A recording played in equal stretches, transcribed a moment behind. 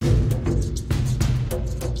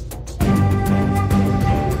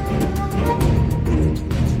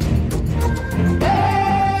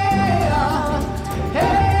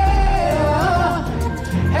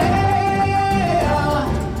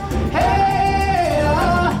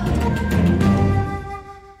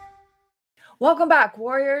Welcome back,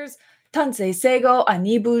 warriors. Tansei Sego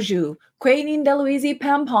Anibuju, Quainin Deluisi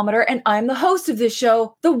Pam Palmater, and I'm the host of this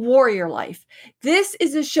show, The Warrior Life. This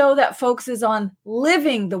is a show that focuses on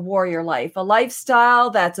living the warrior life, a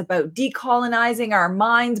lifestyle that's about decolonizing our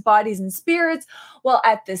minds, bodies, and spirits, while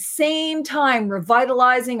at the same time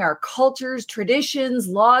revitalizing our cultures, traditions,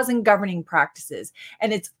 laws, and governing practices.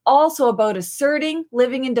 And it's also about asserting,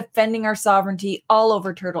 living, and defending our sovereignty all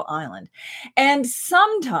over Turtle Island. And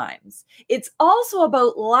sometimes it's also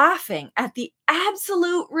about laughing at the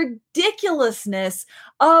absolute ridiculousness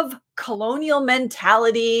of colonial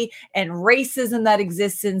mentality and racism that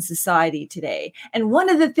exists in society today. And one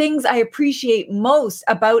of the things I appreciate most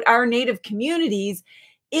about our Native communities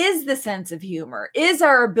is the sense of humor, is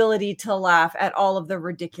our ability to laugh at all of the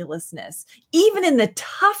ridiculousness. Even in the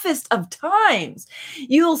toughest of times,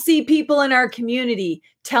 you'll see people in our community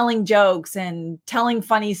telling jokes and telling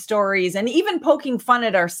funny stories and even poking fun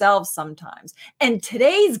at ourselves sometimes. And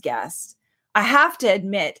today's guest, I have to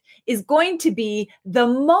admit, is going to be the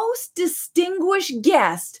most distinguished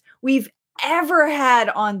guest we've ever had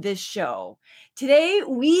on this show. Today,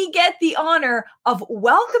 we get the honor of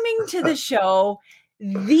welcoming to the show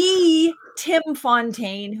the Tim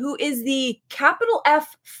Fontaine, who is the capital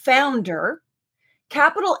F founder,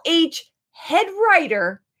 capital H head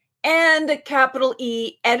writer, and capital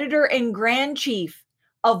E editor and grand chief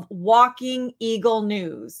of Walking Eagle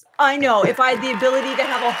News. I know if I had the ability to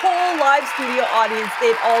have a whole live studio audience,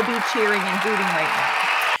 they'd all be cheering and hooting right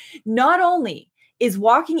now. Not only is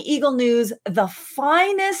Walking Eagle News the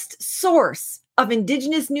finest source of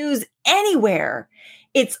Indigenous news anywhere,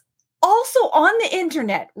 it's also on the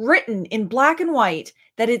internet, written in black and white,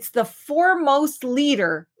 that it's the foremost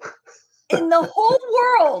leader in the whole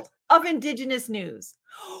world of Indigenous news.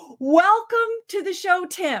 Welcome to the show,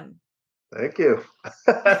 Tim. Thank you.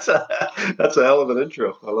 That's a hell of an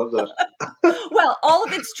intro. I love that. Well, all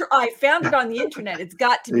of it's true. I found it on the internet. It's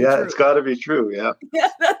got to be true. Yeah, it's got to be true. Yeah. Yeah,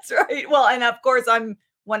 that's right. Well, and of course, I'm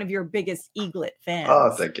one of your biggest eaglet fans. Oh,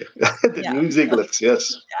 thank you. The news eaglets,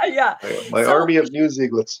 yes. Yeah. My army of news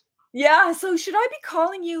eaglets. Yeah. So should I be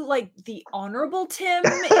calling you like the Honorable Tim?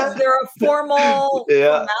 Is there a formal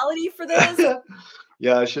formality for this?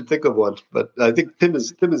 Yeah, I should think of one, but I think Tim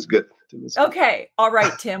is good. Okay. All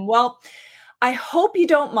right, Tim. Well, I hope you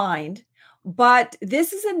don't mind, but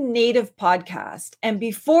this is a Native podcast. And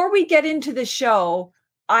before we get into the show,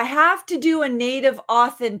 I have to do a Native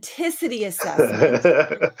authenticity assessment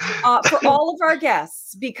for all of our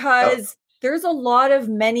guests, because there's a lot of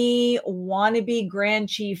many wannabe Grand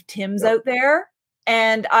Chief Tims out there.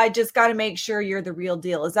 And I just got to make sure you're the real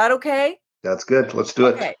deal. Is that okay? That's good. Let's do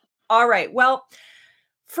it. Okay. All right. Well,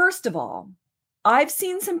 first of all, I've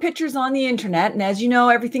seen some pictures on the internet, and as you know,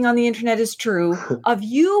 everything on the internet is true, of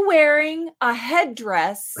you wearing a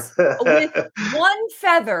headdress with one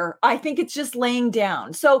feather. I think it's just laying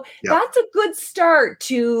down. So that's a good start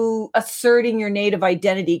to asserting your Native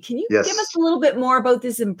identity. Can you give us a little bit more about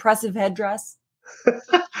this impressive headdress?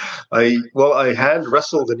 I hand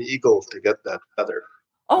wrestled an eagle to get that feather.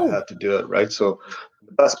 I had to do it, right? So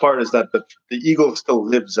the best part is that the eagle still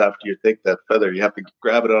lives after you take that feather. You have to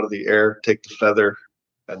grab it out of the air, take the feather,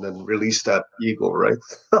 and then release that eagle, right?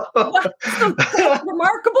 That's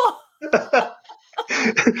remarkable.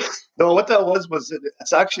 No, what that was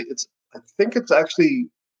I think it's actually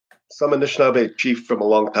some Anishinaabe chief from a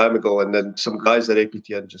long time ago, and then some guys at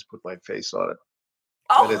APTN just put my face on it.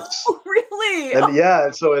 Oh, really?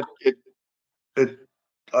 And so it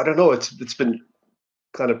I don't know, it's been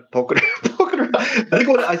kind of poking around.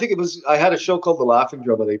 I had a show called The Laughing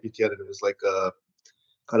Drum at APTN, and it was like a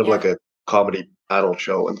kind of like a comedy battle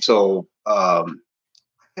show. And so I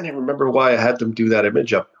can't even remember why I had them do that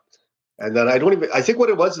image up. And then I think what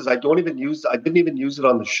it was is I didn't even use it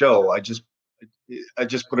on the show. I just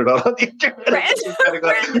put it out on the internet.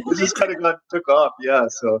 It just kind of took off. Yeah.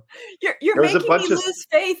 So you're making me lose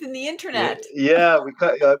faith in the internet. Yeah.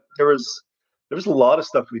 There was a lot of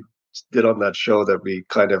stuff we did on that show that we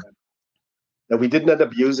didn't end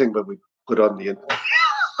up using, but we put on the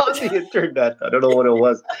internet. I don't know what it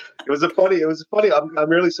was. It was funny. I'm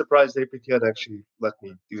really surprised APTN actually let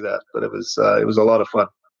me do that, but it was a lot of fun.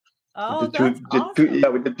 Oh, that's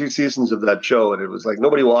awesome. We did 2 seasons of that show, and it was like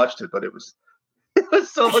nobody watched it, but it was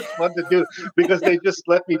so much fun to do because they just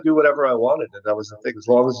let me do whatever I wanted, and that was the thing. As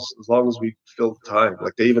long as we filled time,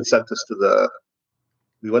 like they even sent us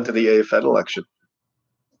we went to the AFN election.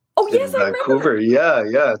 Oh yes, I Vancouver. remember.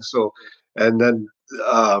 Yeah. So, and then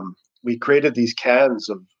we created these cans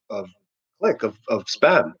of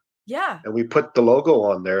Spam. Yeah. And we put the logo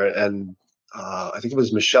on there, and I think it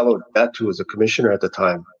was Michelle Odette who was a commissioner at the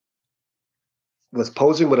time. was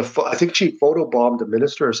posing with I think she photobombed a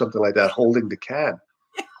minister or something like that, holding the can.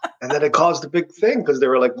 And then it caused a big thing because they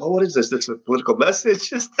were like, "Oh, what is this? This is a political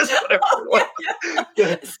message? Is this whatever?" Oh,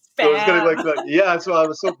 yeah. So I was getting like, Spam. yeah. So I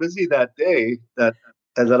was so busy that day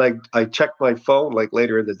and then I checked my phone like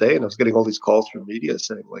later in the day, and I was getting all these calls from media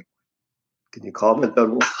saying like, "Can you comment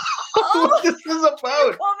on what Oh, this is about?"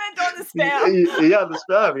 comment on the spam. Yeah, the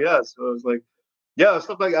spam. Yeah. So I was like, yeah,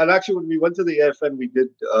 stuff like. And actually, when we went to the AFN, we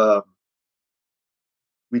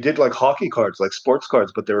did like hockey cards, like sports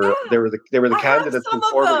cards, but Yeah, they were the I have candidates some and of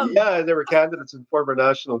former them. they were candidates and former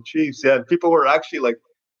national chiefs. Yeah, and people were actually like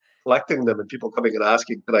collecting them, and people coming and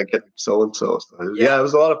asking, "Can I get so and so?" Yeah. Yeah, it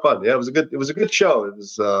was a lot of fun. Yeah, it was a good show. It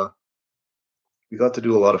was we got to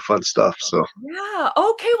do a lot of fun stuff. So Yeah.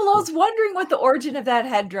 Okay. Well, I was wondering what the origin of that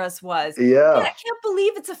headdress was. Man, yeah, I can't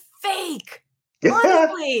believe it's a fake. yeah.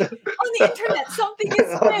 Honestly, on the internet, something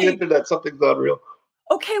is On the fake. internet, something's not real.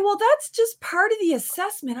 Okay, well, that's just part of the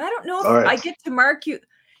assessment. I don't know All if I right. get to mark you.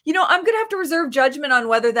 I'm going to have to reserve judgment on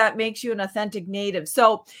whether that makes you an authentic native.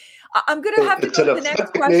 So I'm going to So have to it's go an to the next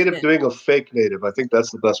authentic native question. doing a fake native. I think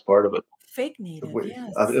that's the best part of it. Fake native,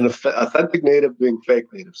 yes. An authentic native doing fake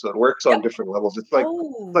native, so it works Yep. on different levels. It's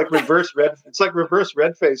Oh, like reverse red. It's like reverse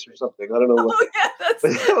red face or something. I don't know oh yeah, what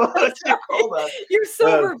that's you right. call that. You're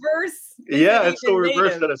so reverse. Isn't Yeah, it's so even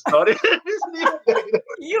reverse native. that it's not. It isn't even native.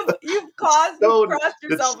 You've So crossed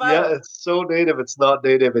yourself out. it's so native. It's not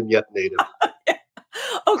native and yet native.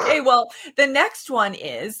 Okay, well, the next one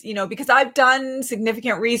is, because I've done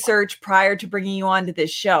significant research prior to bringing you onto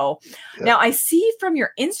this show. Yeah. Now, I see from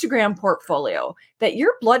your Instagram portfolio that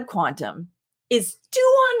your blood quantum is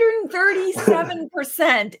 237%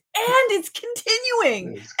 and it's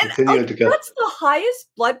continuing. It's continuing to get. That's the highest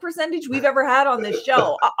blood percentage we've ever had on this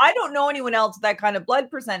show. I don't know anyone else with that kind of blood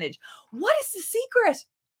percentage. What is the secret?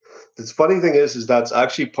 The funny thing is that's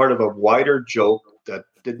actually part of a wider joke that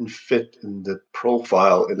didn't fit in the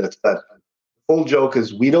profile, and it's that whole joke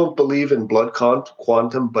is we don't believe in blood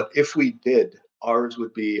quantum, but if we did, ours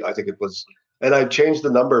would be, I think it was, and I changed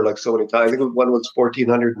the number like so many times. I think one was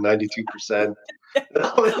 1,492%.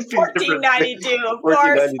 1492, of course.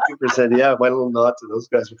 1492%. Yeah, my little nod to those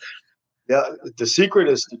guys. Yeah, the secret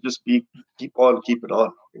is to just keep on keeping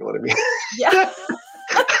on. You know what I mean? Yeah.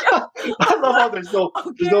 I love how there's no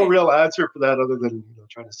real answer for that other than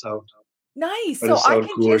trying to sound nice. So I can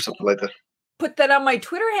cool or just something like that. put that on my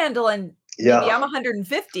Twitter handle and maybe I'm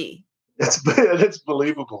 150. It's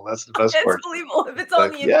believable. That's the best part. It's believable if it's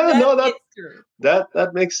on the internet. Yeah, no, it's true.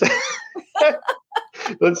 That makes sense.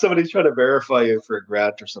 When somebody's trying to verify you for a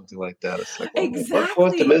grant or something like that, it's like, exactly.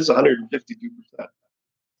 Quantum is 152%.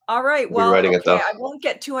 All right. Well, writing it down. I won't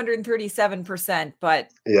get 237%, but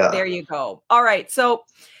yeah, there you go. All right. So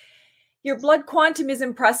your blood quantum is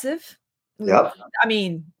impressive. Yeah. I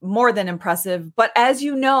mean, more than impressive. But as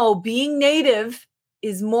you know, being native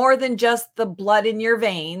is more than just the blood in your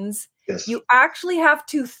veins. Yes. You actually have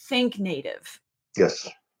to think native. Yes.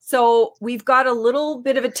 So we've got a little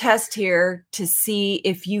bit of a test here to see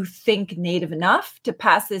if you think native enough to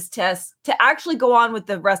pass this test to actually go on with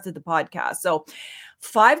the rest of the podcast. So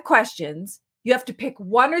 5 questions. You have to pick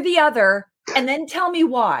one or the other and then tell me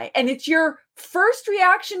why. And it's your first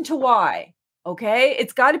reaction to why. Okay?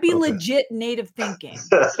 It's got to be legit native thinking.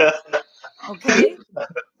 Okay?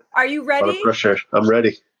 Are you ready? A lot of pressure. I'm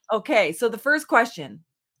ready. Okay. So the first question,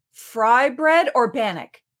 fry bread or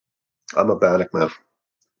bannock? I'm a bannock man.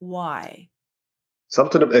 Why?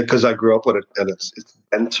 Something because I grew up with it, and it's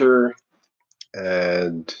denser,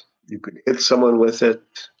 and you could hit someone with it,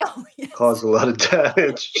 cause a lot of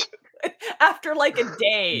damage. After like a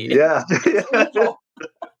day. Yeah.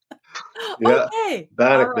 Yeah. Okay.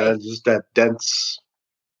 Bannock, man, just that dense.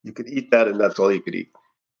 You could eat that, and that's all you could eat.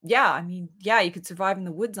 Yeah, I mean, you could survive in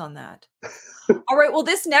the woods on that. All right, well,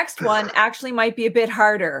 this next one actually might be a bit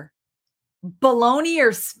harder. Bologna or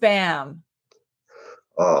Spam?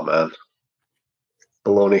 Oh, man.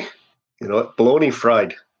 Bologna. You know what? Bologna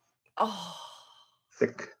fried. Oh.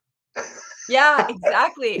 Thick. Yeah,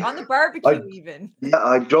 exactly. On the barbecue even. Yeah,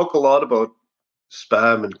 I joke a lot about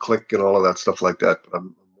Spam and Click and all of that stuff like that, but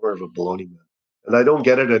I'm more of a bologna man. And I don't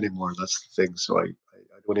get it anymore. That's the thing. So I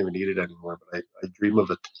don't even eat it anymore, but I dream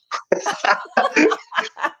of it.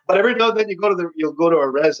 But every now and then you'll go to a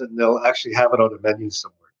res and they'll actually have it on a menu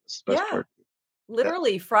somewhere. That's the best part.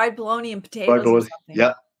 Literally fried bologna and potatoes or something.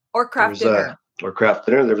 Yeah. Or craft dinner.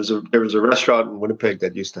 There was a restaurant in Winnipeg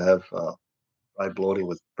that used to have fried bologna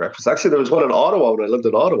with breakfast. Actually, there was one in Ottawa when I lived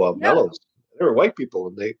in Ottawa, Mellows. They were white people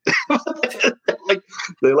and they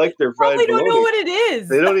like their fried bologna. They don't know what it is.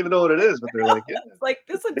 They don't even know what it is, but they're like, yeah. It's like,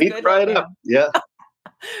 this looks good. Fry it up. Yeah.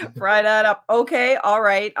 Fry that up. Okay. All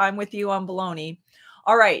right. I'm with you on bologna.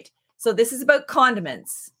 All right. So this is about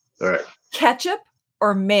condiments. All right. Ketchup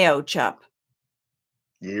or mayo chup?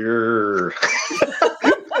 You're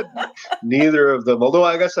neither of them. Although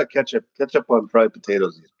I guess that ketchup on fried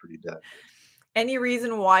potatoes is pretty damn good. Any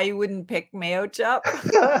reason why you wouldn't pick mayo chup?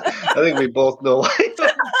 I think we both know why.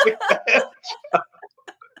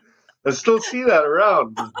 I still see that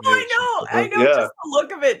around. Oh, I know. Yeah. Just the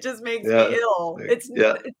look of it just makes me ill. It's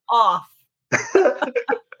off.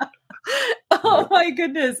 Oh my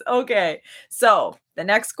goodness. Okay. So the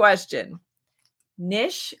next question.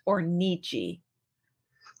 Niche or Nietzsche?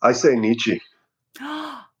 I say Nietzsche.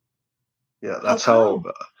 Yeah, that's how.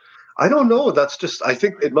 I don't know. That's just. I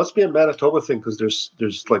think it must be a Manitoba thing because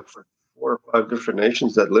there's like 4 or 5 different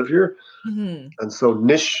nations that live here, and so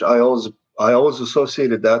niche. I always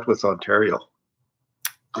associated that with Ontario.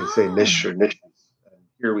 They say niche or niche, and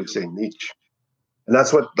here we say niche, and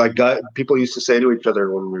that's what like people used to say to each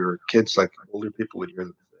other when we were kids. Like older people would hear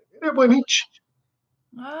them say, "Hey, boy, niche."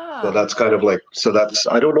 So that's kind of like. So that's.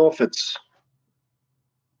 I don't know if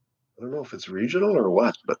it's regional or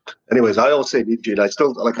what, but anyways, I always say Nietzsche, and I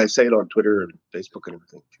still I say it on Twitter and Facebook and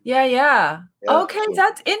everything. Yeah. Okay, so,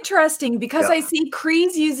 that's interesting because I see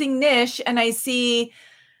Crees using niche and I see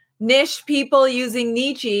niche people using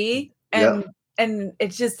Nietzsche, and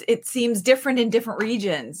it seems different in different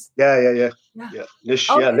regions. Yeah. Niche,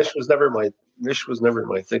 niche was never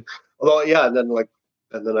my thing. Although, and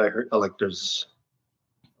then I heard there's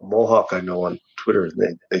a Mohawk I know on Twitter,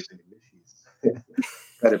 and they say niche.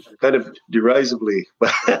 Kind of derisively,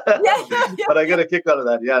 but but I get a kick out of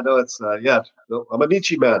that. Yeah, no, it's I'm a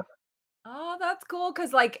Nietzsche man. Oh, that's cool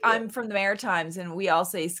because I'm from the Maritimes and we all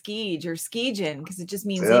say skeege or skeejin because it just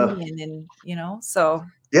means Indian, and so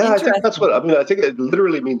I think that's what I mean. I think it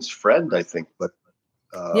literally means friend. I think, but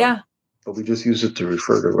but we just use it to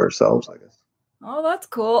refer to ourselves, I guess. Oh, that's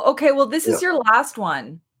cool. Okay, well, this is your last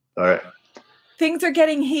one. All right. Things are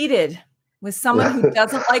getting heated with someone who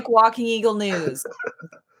doesn't like Walking Eagle News.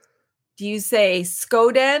 Do you say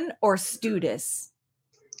Skoden or Studis?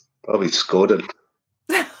 Probably Skoden.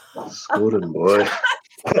 Skoden, boy.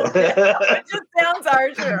 It just sounds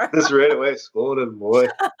harsher. Just right away, Skoden, boy.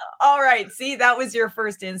 All right. See, that was your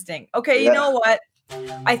first instinct. Okay, you know what?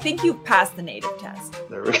 I think you've passed the native test.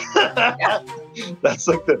 There we go. That's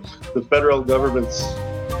like the federal government's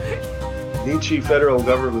Nietzsche federal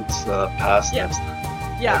government's pass test.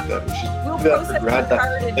 Yeah. We'll process your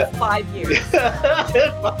card in 5 years.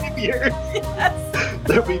 In 5 years. Yes.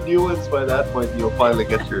 There'll be new ones by that point. You'll finally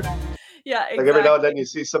get your. Yeah, exactly. Like every now and then you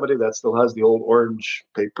see somebody that still has the old orange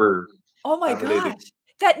paper. Oh my gosh.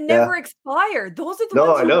 That never expired. Those are the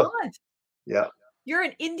ones you want. Yeah. You're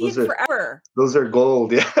an Indian forever. Those are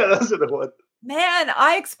gold. Yeah, those are the ones. Man,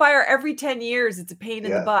 I expire every 10 years. It's a pain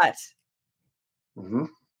in the butt. Mm-hmm.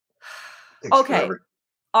 Okay. Forever.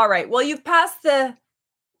 All right. Well, you've passed the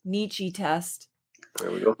Nietzsche test.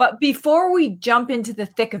 There we go. But before we jump into the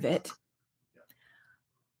thick of it,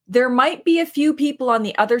 there might be a few people on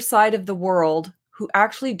the other side of the world who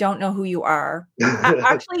actually don't know who you are.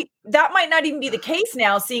 Actually, that might not even be the case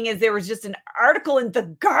now, seeing as there was just an article in The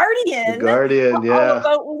Guardian. All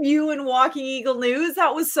about you and Walking Eagle News.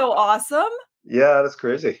 That was so awesome. Yeah, that's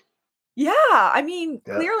crazy. Yeah, I mean,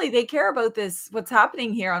 clearly they care about this, what's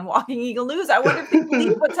happening here on Walking Eagle News. I wonder if they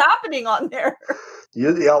believe what's happening on there.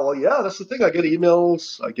 Yeah, that's the thing. I get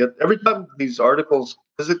emails. I get every time these articles,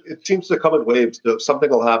 because it seems to come in waves. Something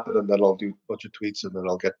will happen, and then I'll do a bunch of tweets, and then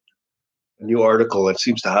I'll get a new article. It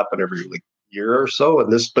seems to happen every year or so.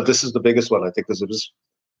 And this is the biggest one, I think, because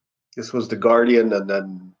this was The Guardian, and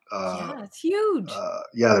then it's huge.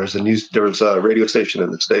 There was a radio station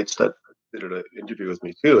in the States that did an interview with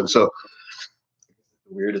me too, and so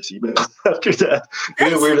the weirdest email after that.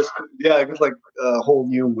 The weirdest, it was like a whole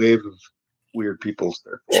new wave of weird people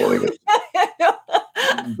start following it,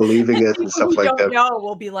 believing it, and stuff like that.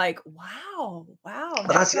 We'll be like, wow. But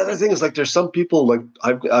that's the other thing is there's some people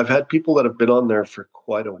I've had people that have been on there for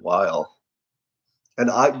quite a while,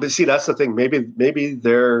 but see that's the thing. Maybe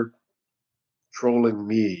they're trolling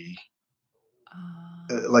me.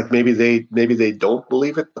 Maybe they don't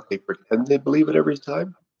believe it, but they pretend they believe it every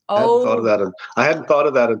time. I hadn't thought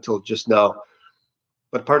of that until just now.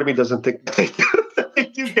 But part of me doesn't think they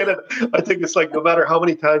do get it. I think it's like no matter how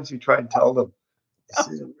many times you try and tell them this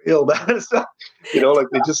isn't real, man. It's not,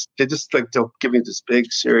 they just don't give me this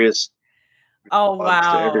big serious. Oh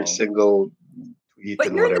wow! To every single tweet.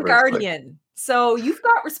 But you're The Guardian, so you've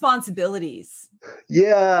got responsibilities.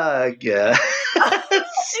 Yeah.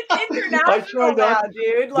 It's international now,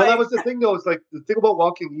 dude. Well, that was the thing, though. Is like the thing about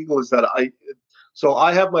Walking Eagle is that So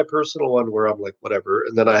I have my personal one where I'm like, whatever.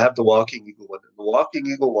 And then I have the Walking Eagle one. And the Walking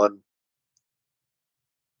Eagle one,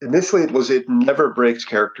 initially it never breaks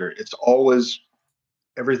character. It's always,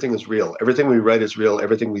 everything is real. Everything we write is real.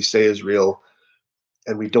 Everything we say is real.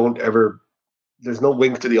 And we don't ever, there's no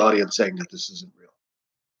wink to the audience saying that this isn't real.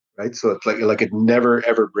 Right. So it's like it never,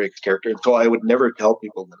 ever breaks character. And so I would never tell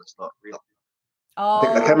people that it's not real.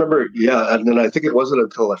 I can't remember. Yeah. And then I think it wasn't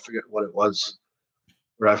until I forget what it was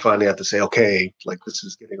where I finally had to say, okay, like this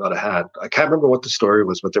is getting out of hand. I can't remember what the story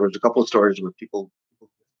was, but there was a couple of stories where people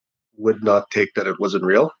would not take that it wasn't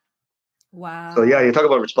real. Wow. So yeah, you talk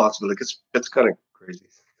about responsibility. It's kind of crazy.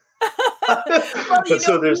 Well,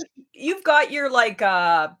 so you've got your like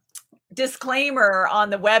disclaimer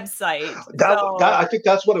on the website. I think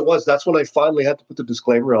that's what it was. That's when I finally had to put the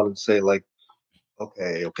disclaimer on and say like,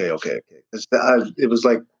 okay. It was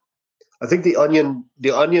like, I think the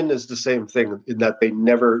Onion is the same thing in that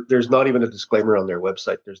there's not even a disclaimer on their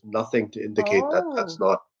website. There's nothing to indicate that that's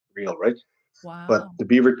not real, right? Wow. But the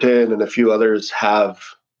Beaverton and a few others have,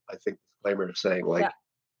 I think, disclaimers saying like,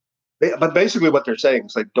 but basically what they're saying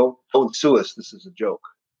is like, don't sue us. This is a joke.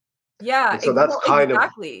 Yeah. And so that's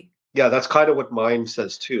that's kind of what mine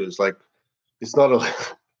says too. Is like, it's not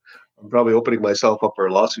I'm probably opening myself up for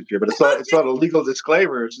a lawsuit here, but it's not a legal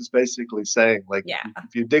disclaimer. It's just basically saying like,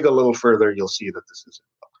 if you dig a little further, you'll see that this isn't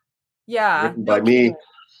written by me.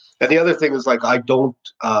 And the other thing is like, I don't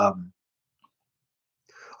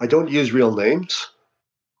use real names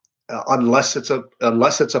unless it's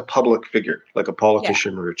a public figure, like a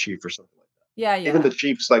politician or a chief or something like that. Yeah. Even the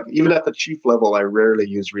chiefs, like even at the chief level, I rarely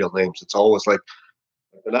use real names. It's always like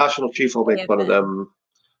the national chief will make fun of them.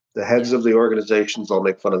 The heads of the organizations, I'll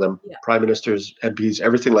make fun of them. Yeah. Prime ministers, MPs,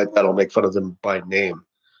 everything like that, I'll make fun of them by name.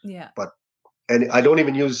 Yeah. And I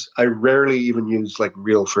rarely even use like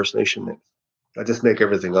real First Nation names. I just make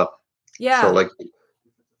everything up. Yeah. So like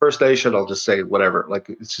First Nation, I'll just say whatever. Like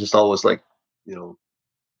it's just always like,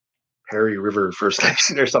 Perry River First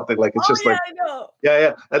Nation or something. Like it's just like, I know.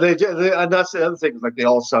 Yeah. And and that's the other thing. Like they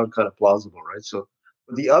all sound kind of plausible, right? So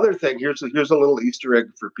the other thing, here's a little Easter egg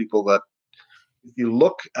for people that, if you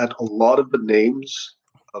look at a lot of the names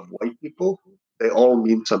of white people, they all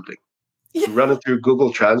mean something. Yeah. You run it through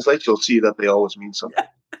Google Translate, you'll see that they always mean something.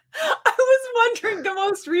 I was wondering the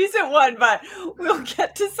most recent one, but we'll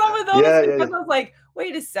get to some of those because I was like,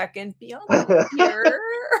 wait a second, Bianca here.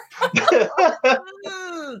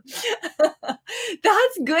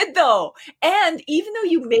 That's good though. And even though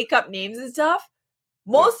you make up names and stuff,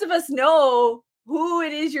 most of us know who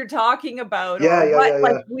it is you're talking about,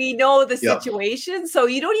 like we know the situation, so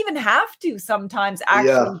you don't even have to sometimes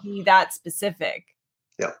actually be that specific.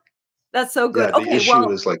 Yeah, that's so good. The issue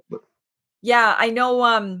is like, I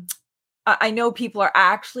know. I know people are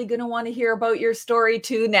actually going to want to hear about your story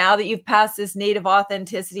too. Now that you've passed this native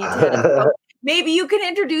authenticity test, so maybe you can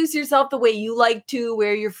introduce yourself the way you like to,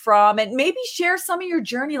 where you're from, and maybe share some of your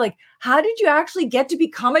journey. Like, how did you actually get to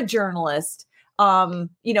become a journalist? Up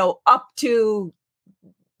to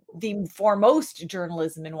the foremost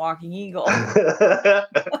journalism in Walking Eagle.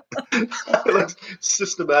 Like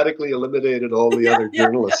systematically eliminated all the other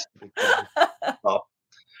journalists.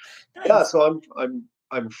 Nice. So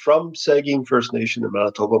I'm from Sagkeeng First Nation in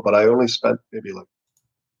Manitoba, but I only spent maybe like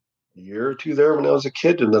a year or two there when I was a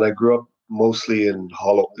kid, and then I grew up mostly in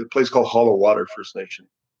a place called Hollow Water First Nation.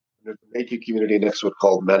 There's a Métis community next to it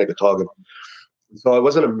called Manigataugan. So I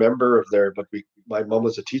wasn't a member of there, but my mom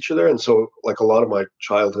was a teacher there. And so like a lot of my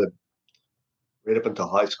childhood, right up until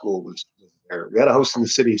high school was there. We had a house in the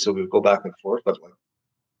city, so we would go back and forth. But like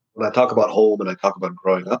when I talk about home and I talk about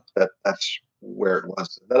growing up, that's where it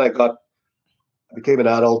was. And then I became an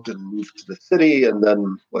adult and moved to the city, and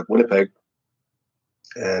then like Winnipeg,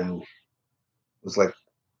 and was like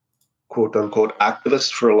quote unquote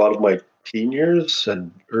activist for a lot of my teen years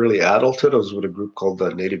and early adulthood. I was with a group called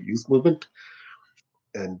the Native Youth Movement,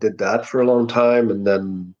 and did that for a long time. And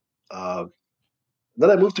then I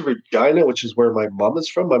moved to Regina, which is where my mom is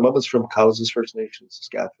from. My mom is from Cowes First Nation,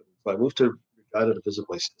 Saskatchewan. So I moved to Regina to visit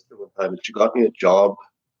my sister one time, and she got me a job. I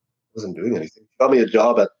wasn't doing anything. She got me a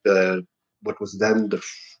job at what was then the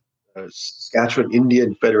Saskatchewan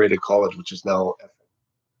Indian Federated College, which is now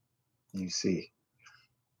FUC.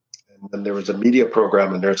 And then there was a media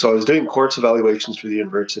program in there. So I was doing course evaluations for the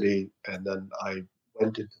university, and then I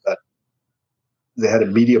went into that. They had a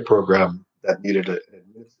media program that needed an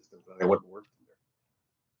admin assistant, and I went and worked there.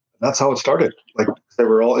 And that's how it started. Like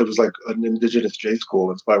it was like an Indigenous J school.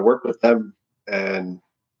 And so I worked with them and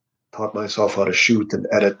taught myself how to shoot and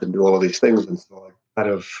edit and do all of these things. And so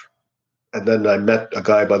and then I met a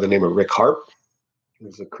guy by the name of Rick Harp, who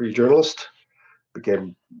was a Cree journalist,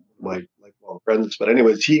 became my lifelong called Friends. But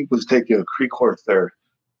anyways, he was taking a Cree course there.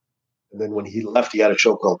 And then when he left, he had a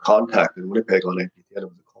show called Contact in Winnipeg on APTN. It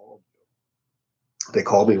was a call. They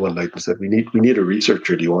called me one night and said, we need a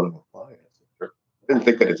researcher. Do you want to apply? I said, sure. I didn't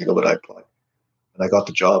think anything of it. I applied. And I got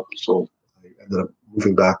the job. So I ended up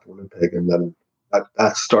moving back to Winnipeg. And then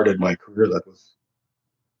that started my career. That was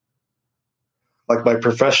like my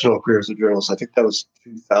professional career as a journalist. I think that was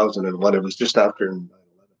 2001. It was just after 9/11. I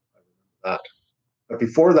remember that. But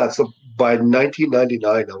before that, so by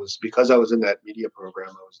 1999, because I was in that media program,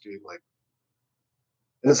 I was doing like,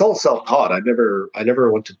 and it's all self-taught. I never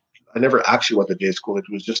actually went to J school. It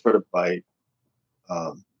was just sort of by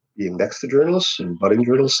being next to journalists and budding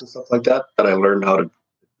journalists and stuff like that I learned how to do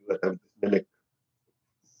it, mimic.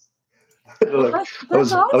 Like,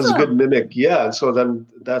 that's I was a good awesome. mimic, yeah. And so then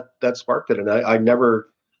that sparked it, and I never.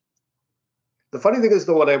 The funny thing is,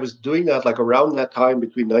 though, when I was doing that, like around that time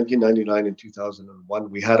between 1999 and 2001,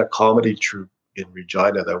 we had a comedy troupe in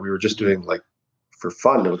Regina that we were just doing like for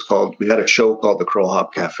fun. We had a show called the Crow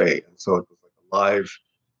Hop Cafe, and so it was like a live,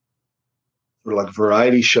 sort of like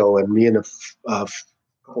variety show. And me and a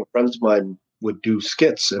couple of friends of mine would do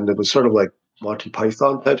skits, and it was sort of like Monty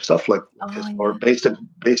Python type stuff, like or based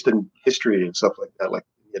in history and stuff like that, like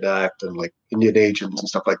Indian Act and like Indian agents and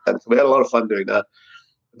stuff like that. So we had a lot of fun doing that.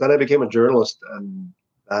 But then I became a journalist, and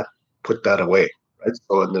that put that away, right?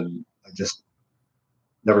 So and then I just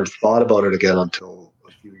never thought about it again until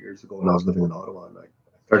a few years ago when I was living in Ottawa, and I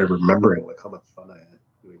started remembering like how much fun I had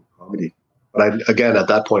doing comedy. But again, at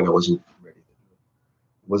that point, I wasn't ready to do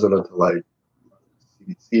it. It wasn't until I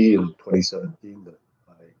CBC in 2017 that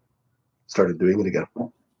I started doing it again.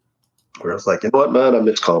 Where I was like, you know what, man, I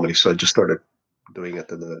miss comedy, so I just started doing it.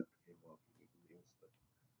 And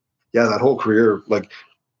yeah, that whole career, like,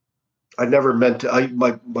 I never meant to.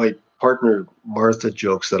 My partner Martha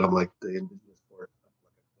jokes that I'm like the indigenous sport.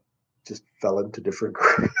 Just fell into different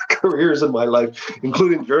careers in my life,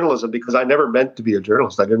 including journalism, because I never meant to be a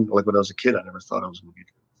journalist. I didn't, like when I was a kid, I never thought I was going to be a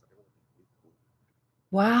journalist.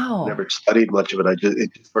 Wow. Never studied much of it.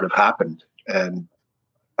 It just sort of happened, and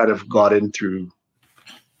kind of got in through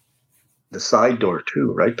the side door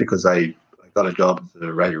too, right? Because I got a job as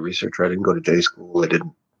a writer researcher. I didn't go to J school. I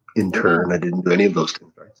didn't intern. Yeah. I didn't do any of those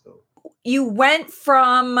things, right? So you went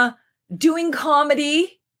from doing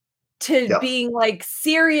comedy to being like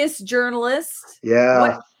serious journalist.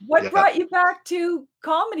 Yeah. What brought you back to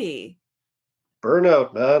comedy?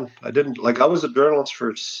 Burnout, man. I was a journalist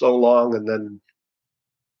for so long, and then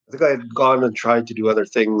I think I had gone and tried to do other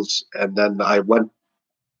things, and then I went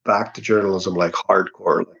back to journalism like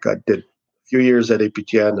hardcore. Like I did a few years at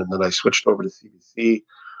APTN, and then I switched over to CBC,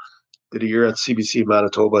 did a year at CBC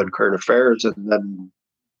Manitoba in current affairs, and then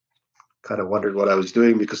kind of wondered what I was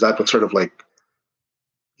doing, because that was sort of like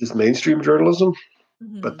just mainstream journalism.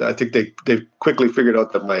 Mm-hmm. But I think they quickly figured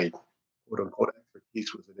out that my quote unquote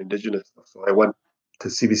expertise was in Indigenous stuff. So I went to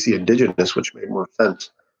CBC Indigenous, which made more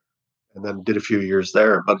sense, and then did a few years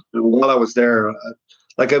there. But while I was there,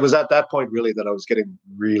 like it was at that point really that I was getting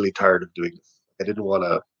really tired of doing this. I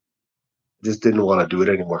just didn't want to do it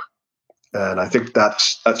anymore. And I think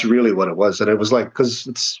that's really what it was. And it was like, because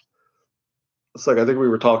it's like, I think we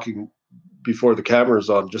were talking before the camera's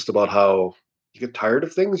on just about how you get tired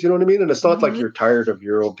of things, you know what I mean? And it's not like you're tired of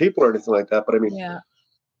your own people or anything like that, but I mean,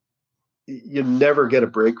 you never get a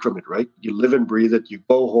break from it, right? You live and breathe it. You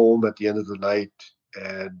go home at the end of the night.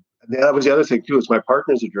 And that was the other thing too, is my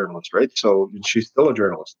partner's a journalist, right? So she's still a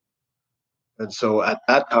journalist. And so at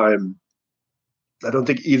that time, I don't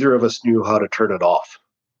think either of us knew how to turn it off.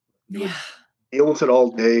 Yeah. Deal with it all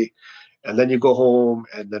day, and then you go home,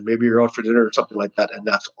 and then maybe you're out for dinner or something like that, and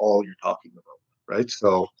that's all you're talking about, right?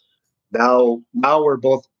 So now we're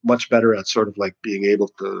both much better at sort of like being able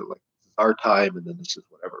to, like, this is our time, and then this is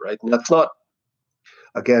whatever, right? And that's not,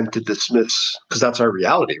 again, to dismiss, because that's our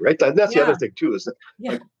reality, right? And that's the other thing too, is that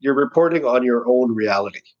like you're reporting on your own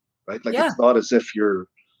reality, right? Like it's not as if you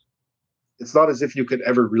could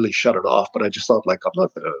ever really shut it off. But I just thought, like, I'm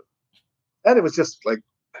not gonna, and it was just like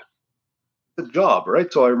the job,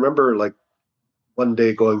 right? So I remember like one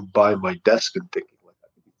day going by my desk and thinking, like, I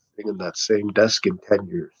could be sitting in that same desk in 10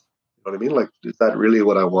 years. You know what I mean? Like, is that really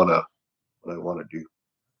what I want to do?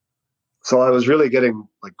 So I was really getting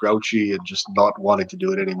like grouchy and just not wanting to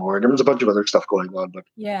do it anymore. And there was a bunch of other stuff going on, but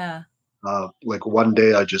like one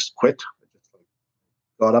day I just quit. I just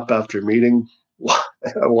got up after a meeting.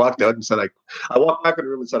 I walked out and said, I walked back in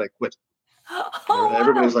the room and said, I quit. Oh,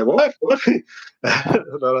 everybody's like, what?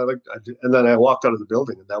 And then I walked out of the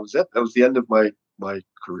building, and that was it. That was the end of my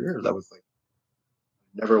career. That was like,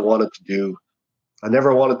 I never wanted to do. I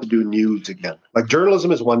never wanted to do news again. Like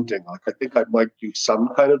journalism is one thing. Like I think I might do some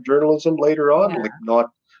kind of journalism later on, Yeah. like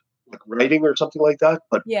not like writing or something like that,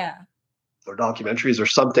 but Yeah. or documentaries or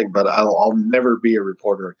something. But I'll never be a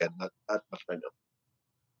reporter again. That much I know.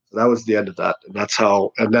 So that was the end of that, and that's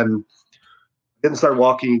how. And then I didn't start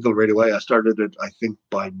Walking Eagle right away. I started it. I think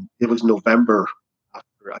it was November.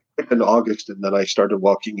 After I quit in August, and then I started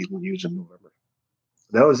Walking Eagle News in November.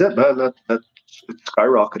 And that was it, man. That it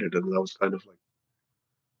skyrocketed, and that was kind of like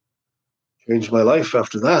changed my life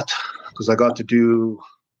after that because I got to do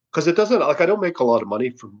because it doesn't like I don't make a lot of money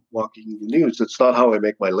from Walking the News. It's not how I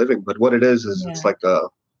make my living, but what it is it's Yeah. like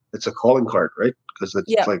it's a calling card, right? Because it's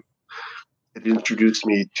Yeah. like it introduced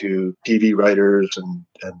me to TV writers and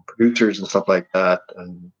producers and stuff like that,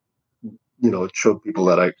 and it showed people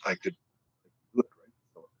that I could do it,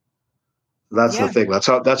 right? So that's the Yeah. thing.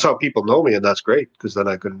 That's how people know me, and that's great because then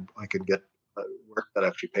I can get work that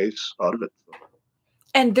actually pays out of it. So.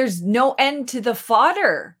 And there's no end to the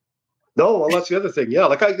fodder. No, well, that's the other thing.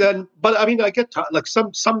 Yeah, but I mean, I get like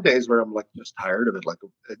some days where I'm like just tired of it, like,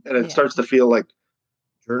 and it Yeah. starts to feel like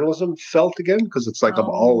journalism felt again because it's like I'm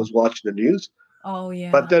Oh. always watching the news. Oh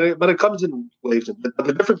yeah. But it comes in waves. But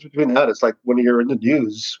the difference between that is like when you're in the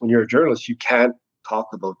news, when you're a journalist, you can't talk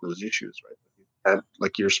about those issues, right? You can't,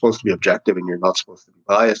 like you're supposed to be objective and you're not supposed to be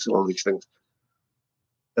biased and all these things.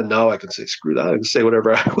 And now I can say screw that. I can say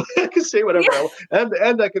whatever I can say whatever Yeah. I want,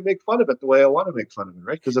 and I can make fun of it the way I want to make fun of it,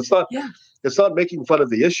 right? Because Yeah. it's not making fun of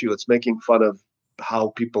the issue. It's making fun of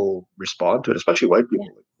how people respond to it, especially white Yeah.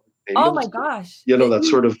 people. Oh my Canadians, gosh. that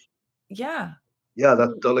sort of Yeah.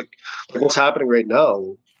 like what's happening right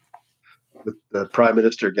now with the prime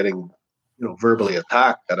minister getting verbally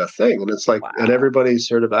attacked at a thing, and it's like, and Wow. everybody's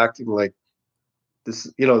sort of acting like this.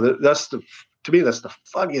 That's the to me that's the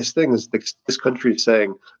funniest thing is this country is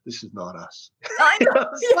saying this is not us. I know.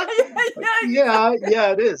 It's like,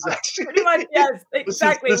 yeah, it is. Pretty much, yes,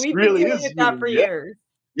 exactly. This We've been really dealing is with that for yeah, years.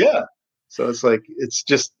 yeah. So it's like it's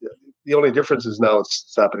just the only difference is now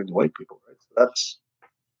it's happening to white people, right? So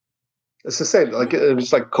it's the same. Like it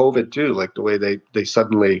was like COVID too. Like the way they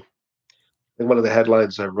suddenly. I think one of the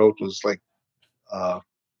headlines I wrote was like,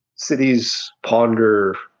 cities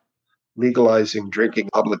ponder legalizing drinking in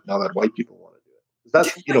public now that white people want to do it.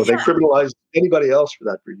 That's they Yeah. criminalized anybody else for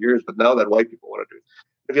that for years, but now that white people want to do it.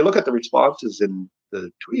 If you look at the responses in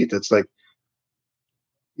the tweet, it's like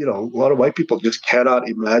a lot of white people just cannot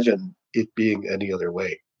imagine it being any other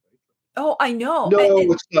way. Oh, I know. No,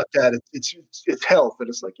 it's not that. It's health, and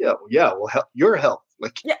it's like well, your health.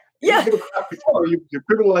 Like Yeah. you Yeah. didn't give a crap before. You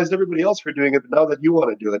criminalized everybody else for doing it, but now that you want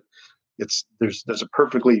to do it, there's a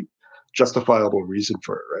perfectly justifiable reason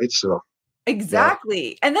for it, right? So yeah,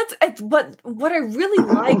 Exactly. And it's what I really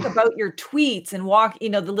like about your tweets and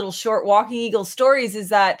the little short Walking Eagle stories is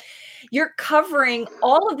that you're covering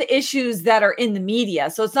all of the issues that are in the media.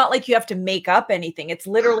 So it's not like you have to make up anything. It's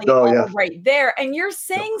literally no, all yeah, right there. And you're yeah.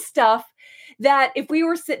 saying stuff that if we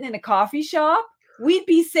were sitting in a coffee shop, we'd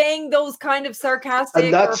be saying those kind of And sarcastic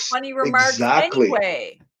or that's funny remarks exactly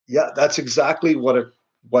anyway. that's exactly what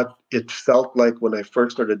it felt like when I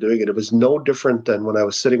first started doing it. It was no different than when I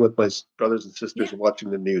was sitting with my brothers and sisters Yeah. and watching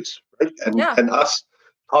the news, right? And Yeah. and us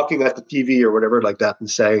talking at the TV or whatever like that and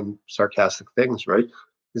saying sarcastic things, right?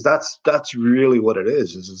 Because that's really what it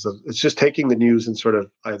is. It's just taking the news and sort of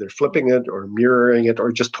either flipping it or mirroring it or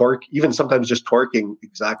just even sometimes just twerking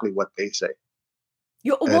exactly what they say.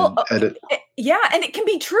 Well, And it yeah, and it can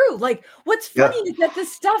be true. Like, what's yeah. funny is that the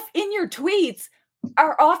stuff in your tweets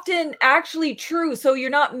are often actually true. So you're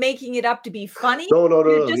not making it up to be funny. No, no,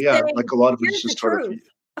 You're no, no. just Yeah, saying, like a lot of it is here's the just sort of truth.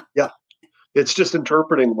 yeah. It's just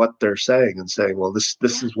interpreting what they're saying and saying, well, this Yeah.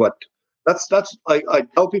 is what that's I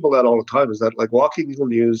tell people that all the time is that like Walking Eagle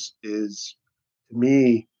News is to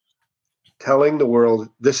me telling the world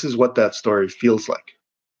this is what that story feels like,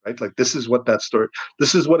 right? Like this is what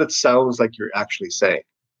it sounds like you're actually saying,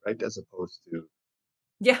 right? As opposed to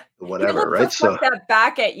Yeah. the Here, whatever, let's right? reflect So that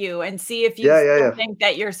back at you and see if you yeah, yeah, still yeah, think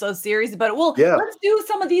that you're so serious about it. Well, yeah. let's do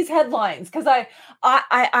some of these headlines because I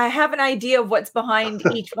have an idea of what's behind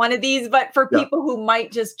each one of these, but for Yeah. people who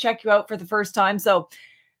might just check you out for the first time. So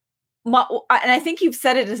and I think you've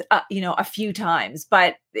said it, a few times,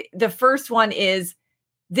 but the first one is,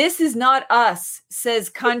 "This is not us," says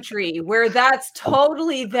country, where that's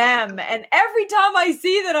totally them. And every time I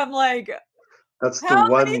see that, I'm like, That's the how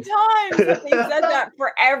many one. times have they said that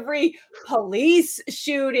for every police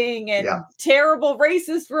shooting Yeah. and terrible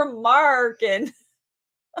racist remark? And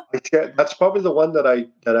That's probably the one that I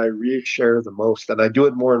reshare the most, and I do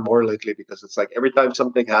it more and more lately because it's like every time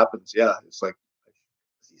something happens, yeah, it's like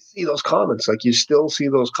you see those comments, like you still see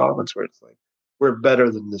those comments where it's like, we're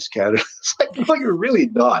better than this candidate. It's like, no, you're really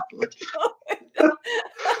not. Like,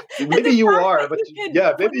 maybe you are, but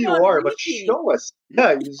maybe you are, but show us.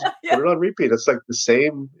 Yeah, you just put it on repeat. It's like the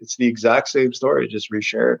same. It's the exact same story. Just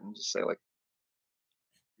reshare it and just say like,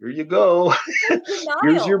 here you go.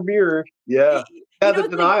 Here's your mirror. Yeah. Yeah, the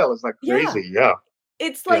denial is like crazy. Yeah.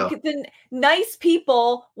 It's like the nice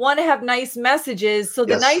people want to have nice messages. So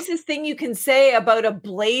the nicest thing you can say about a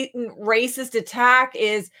blatant racist attack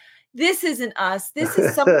is, this isn't us. This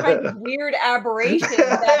is some kind of weird aberration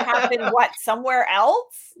that happened, somewhere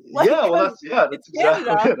else? Like, that's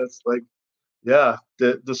exactly it. It's like,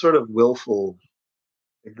 the sort of willful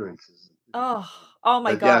ignorance is. Oh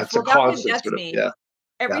my gosh. Yeah, it's a constant that's me.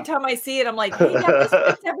 Every time I see it, I'm like, hey,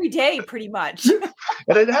 it's every day, pretty much.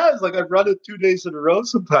 And it has. Like, I've run it 2 days in a row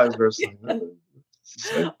sometimes.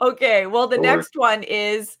 Okay, well, the next one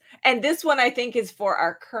is, and this one I think is for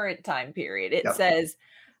our current time period. It says,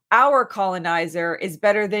 our colonizer is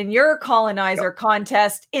better than your colonizer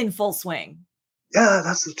contest in full swing. Yeah,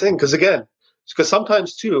 that's the thing. Because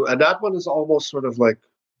sometimes too, and that one is almost sort of like,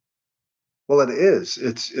 well, it is.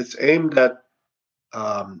 It's aimed at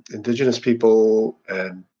Indigenous people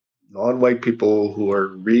and non-white people who are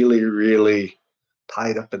really, really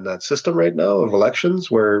tied up in that system right now of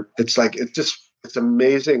elections, where it's like, it's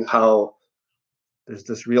amazing how there's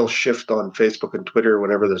this real shift on Facebook and Twitter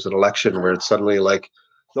whenever there's an election where it's suddenly like,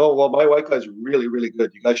 no, well, my white guy's really, really good.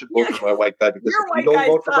 You guys should vote for my white guy, because if you don't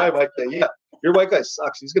vote for my white guy, your white guy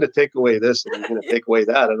sucks. He's going to take away this and he's going to take away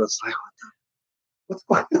that. And it's like, what's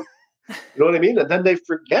going on? You know what I mean? And then they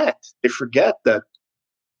forget that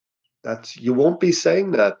you won't be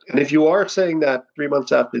saying that. And if you are saying that 3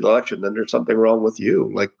 months after the election, then there's something wrong with you.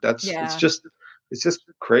 Like, it's just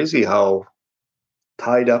crazy how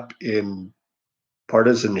tied up in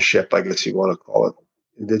partisanship, I guess you want to call it,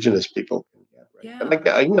 Indigenous people can get. Right? Yeah.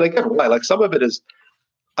 And I get why. Like, some of it is,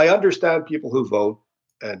 I understand people who vote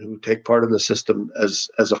and who take part in the system as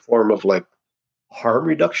a form of like harm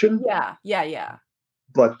reduction. Yeah.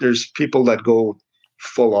 But there's people that go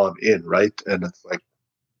full on in, right? And it's like,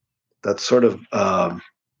 that's sort of I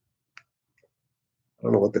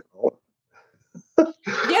don't know what they call it.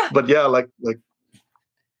 But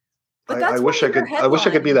but I wish I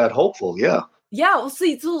could be that hopeful. Yeah. Yeah. Well,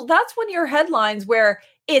 see, so that's when your headlines where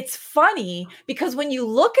it's funny, because when you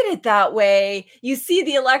look at it that way, you see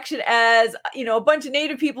the election as, a bunch of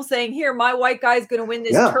Native people saying, here, my white guy is going to win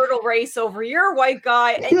this turtle race over your white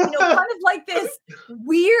guy. And, kind of like this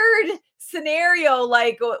weird scenario,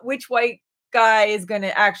 like which white guy is going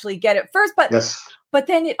to actually get it first. But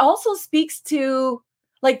then it also speaks to,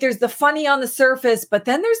 like, there's the funny on the surface, but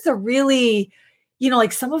then there's the really,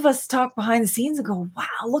 like, some of us talk behind the scenes and go, wow,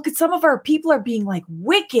 look at some of our people are being like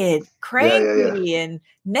wicked, cranky and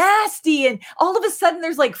nasty. And all of a sudden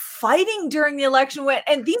there's like fighting during the election.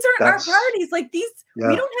 And these aren't our parties. Like, we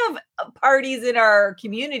don't have parties in our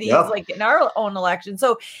communities, like in our own election.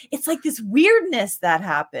 So it's like this weirdness that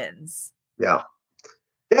happens. Yeah.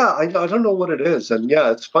 Yeah. I don't know what it is. And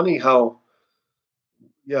it's funny how,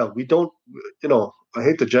 we don't, I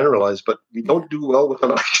hate to generalize, but we don't do well with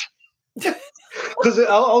elections. Because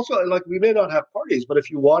also, like, we may not have parties, but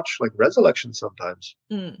if you watch like res elections sometimes,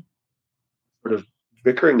 sort of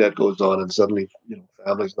bickering that goes on, and suddenly,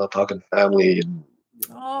 families not talking to family, and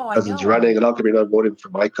cousins running, and how come you're not voting for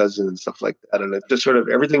my cousin and stuff like that, and it just sort of,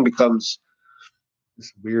 everything becomes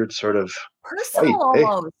this weird sort of personal fight,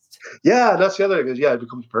 almost. Yeah, that's the other thing, is it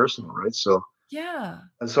becomes personal, right? So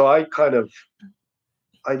and so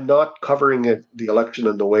I'm not covering the election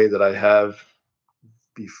in the way that I have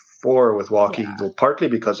before with Walking Eagle, partly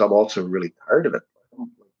because I'm also really tired of it.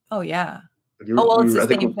 Oh yeah. It's the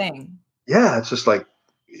same thing. Yeah, it's just like,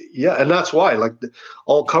 and that's why, like,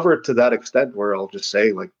 I'll cover it to that extent where I'll just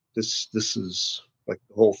say, like, this is like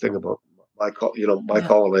the whole thing about my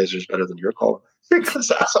colonizer is better than your colonizer, because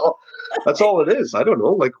that's all it is. I don't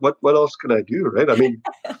know, like, what else can I do, right? I mean,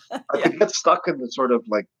 I could get stuck in the sort of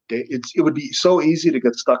like it would be so easy to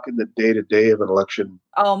get stuck in the day-to-day of an election.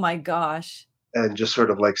 Oh my gosh. And just sort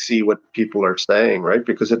of like see what people are saying, right?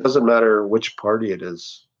 Because it doesn't matter which party it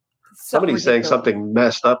is. Somebody's saying something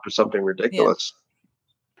messed up or something ridiculous.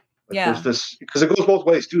 There's this, because it goes both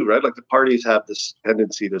ways too, right? Like, the parties have this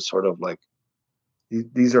tendency to sort of like,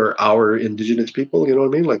 these are our Indigenous people, you know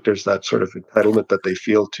what I mean? Like, there's that sort of entitlement that they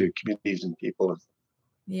feel to communities and people.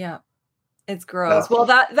 Yeah. It's gross. Well,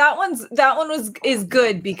 that one is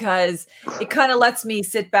good, because it kind of lets me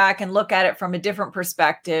sit back and look at it from a different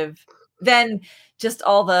perspective than just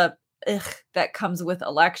all the that comes with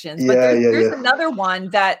elections. But there's another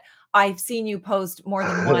one that I've seen you post more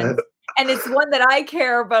than once. And it's one that I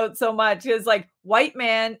care about so much is like white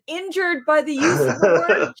man injured by the use of the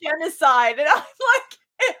word genocide. And I'm like,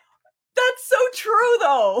 that's so true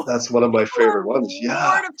though. That's one of my favorite ones.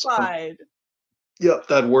 Yeah. Mortified. Yeah,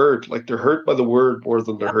 that word, like they're hurt by the word more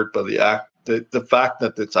than they're hurt by the act. The fact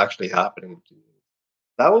that it's actually happening.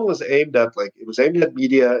 That one was aimed at it was aimed at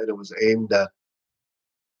media, and it was aimed at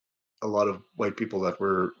a lot of white people that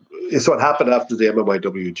were. It's what happened after the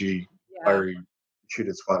MMIWG inquiry issued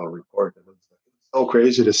its final report. And it's so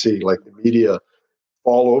crazy to see like the media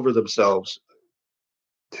fall over themselves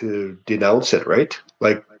to denounce it, right?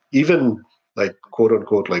 Like even like quote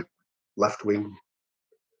unquote like left wing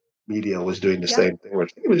media was doing the same thing,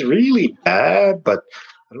 which it was really bad, but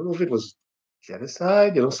I don't know if it was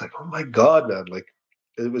genocide. It's like, oh my God, man. Like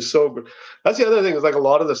it was so that's the other thing, is like a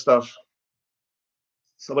lot of the stuff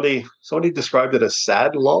somebody described it as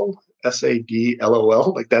sad lol,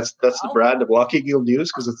 SADLOL. Like that's the brand of Walking Eagle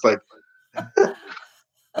News, because it's like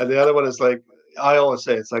and the other one is like I always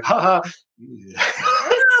say it's like haha.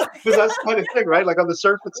 Because that's the kind of thing, right? Like on the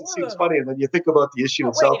surface, it seems funny, and then you think about the issue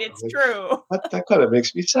itself. Wait, it's true. That kind of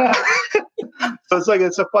makes me sad. So it's like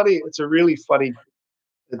it's a really funny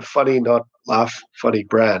and funny, not laugh funny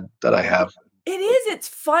brand that I have. It is. It's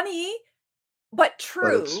funny, but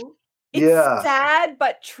true. It's sad,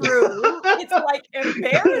 but true. It's like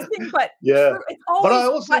embarrassing, but true. It's always but I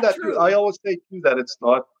always say that true. I always say too that it's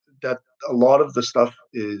not that a lot of the stuff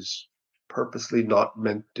is purposely not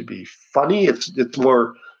meant to be funny. It's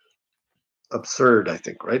more absurd, I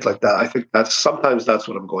think, right? Like that. I think that's what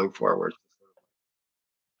I'm going for. Where,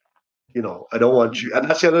 I don't want you, and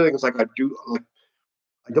that's the other thing. Is like I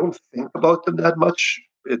don't think about them that much.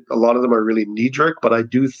 A lot of them are really knee jerk, but I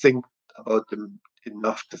do think about them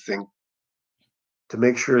enough to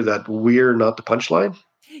make sure that we're not the punchline.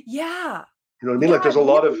 Yeah. You know what I mean? Like there's a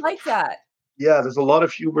lot of like that. Yeah, there's a lot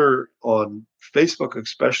of humor on Facebook,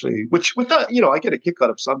 especially, which with that, I get a kick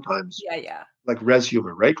out of sometimes. Yeah. Like res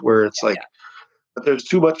humor, right? Where it's but there's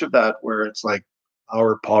too much of that where it's like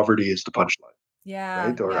our poverty is the punchline. Yeah.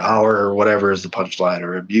 Right? Or our whatever is the punchline,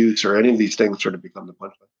 or abuse, or any of these things sort of become the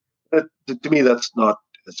punchline. To me, that's not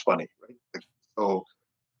as funny, right? Like, so,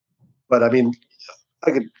 but I mean,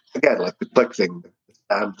 I could, again, like the click thing, the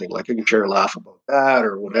spam thing, like I can share a laugh about that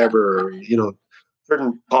or whatever, or,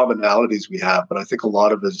 certain commonalities we have. But I think a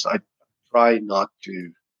lot of this, I try not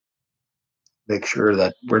to make sure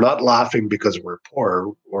that we're not laughing because we're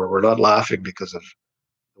poor, or we're not laughing because of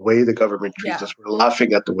the way the government treats us. We're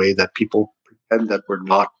laughing at the way that people pretend that we're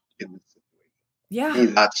not in this situation. Yeah. To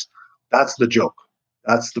me, that's the joke.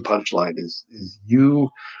 That's the punchline is you,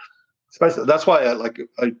 especially, that's why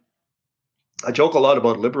I joke a lot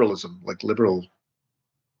about liberalism, like liberal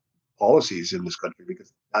policies in this country,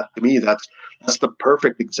 because to me, that's the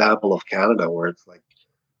perfect example of Canada, where it's like,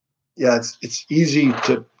 it's easy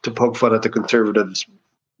to poke fun at the conservatives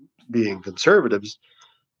being conservatives,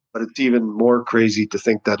 but it's even more crazy to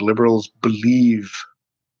think that liberals believe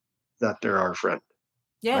that they're our friend.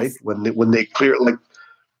 Yes. Right? When they clear, like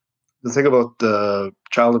the thing about the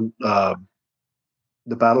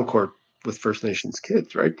the battle court with First Nations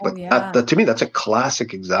kids, right? Like that to me, that's a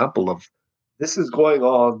classic example of this is going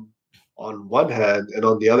on one hand, and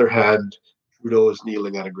on the other hand, Trudeau is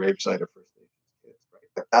kneeling at a gravesite of First Nations kids. Right?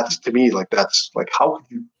 Like that's, to me, like that's like how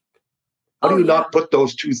do you not put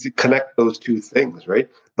those two connect those two things, right?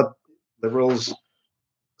 But liberals,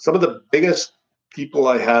 some of the biggest people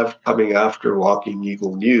I have coming after Walking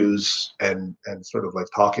Eagle News and sort of like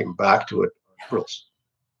talking back to it are liberals.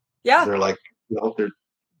 Yeah, they're like, they're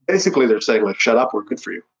saying like, "Shut up, we're good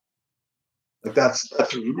for you." Like that's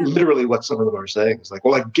literally what some of them are saying. It's like,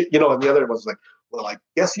 well, and the other one's like, well, I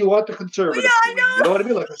guess you want the conservatives. I know. You know what I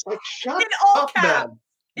mean? Like it's like, shut up, man.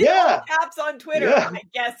 In all caps on Twitter. Yeah. I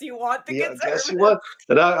guess you want the conservatives. I guess you want.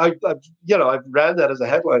 And I've ran that as a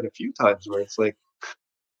headline a few times where it's like,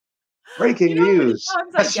 breaking news.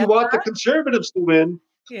 Yes, you want the conservatives to win.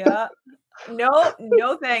 Yeah.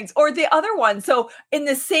 No thanks. Or the other one. So in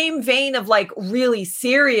the same vein of like really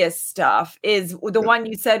serious stuff is the one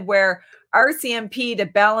you said where RCMP to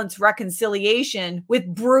balance reconciliation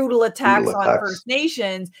with brutal attacks on First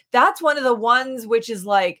Nations. That's one of the ones which is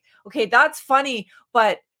like, okay, that's funny,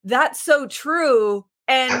 but that's so true.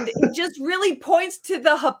 And it just really points to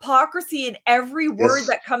the hypocrisy in every word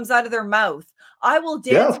that comes out of their mouth. I will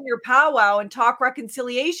dance in your powwow and talk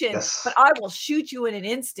reconciliation, but I will shoot you in an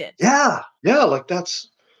instant. Yeah. Like that's,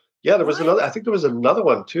 there was I think there was another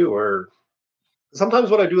one too, where sometimes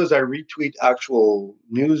what I do is I retweet actual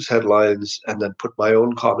news headlines and then put my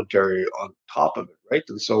own commentary on top of it, right?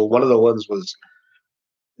 And so one of the ones was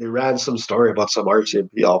they ran some story about some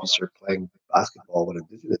RCMP officer playing basketball with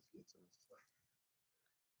Indigenous kids.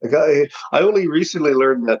 Like I only recently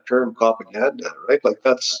learned that term propaganda, right? Like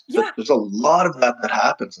Yeah. there's a lot of that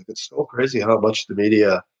happens. Like it's so crazy how much the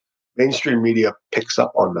media, mainstream media, picks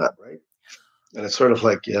up on that, right? And it's sort of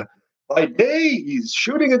like, yeah, by day he's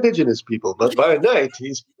shooting indigenous people, but by night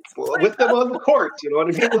he's Like with them on the court. You know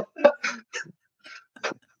what I mean?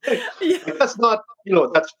 like, yeah. like that's not,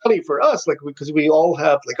 that's funny for us, like because we all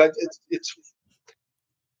have like it's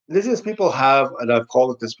indigenous people have, and I've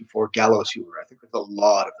called it this before, gallows humor. I think there's a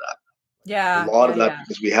lot of that. A Yeah. lot Yeah. of that Yeah.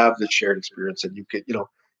 because we have this shared experience, and you can, and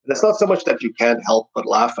it's not so much that you can't help but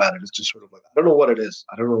laugh at it. It's just sort of like, I don't know what it is.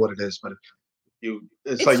 I don't know what it is, but it's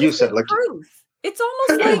It's like you just the said, like, truth. It's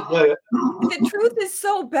almost like yeah, yeah, the truth is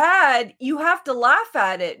so bad, you have to laugh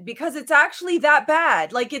at it because it's actually that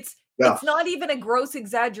bad. Like yeah, it's not even a gross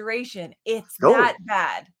exaggeration. It's no, that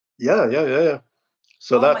bad. yeah, yeah, yeah, yeah.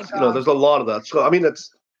 So Oh my that's, gosh. there's a lot of that. So I mean,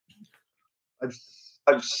 I've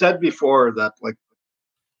I've said before that like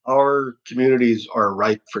our communities are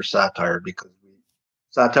ripe for satire because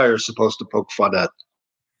satire is supposed to poke fun at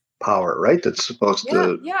power, right? It's supposed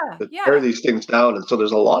Yeah, yeah, to tear yeah. these things down, and so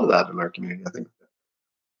there's a lot of that in our community, I think.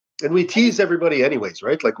 And we And tease everybody anyways,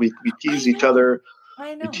 right? Like we I tease each know. other,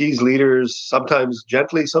 I we know. tease leaders, sometimes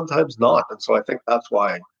gently, sometimes not. And so I think that's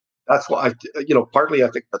why partly I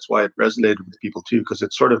think that's why it resonated with people too, because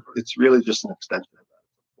it's really just an extension of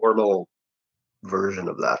that formal version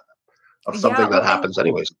of that, of Yeah, something that well, happens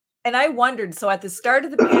anyways. and I wondered, so at the start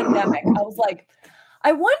of the pandemic, I was like,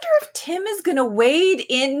 I wonder if Tim is going to wade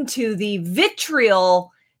into the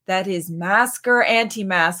vitriol that is masker,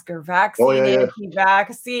 anti-masker, Oh yeah, vaccine, yeah,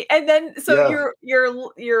 anti-vaccine, and then so yeah.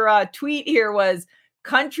 your tweet here was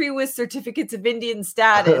country with certificates of Indian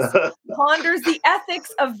status ponders the ethics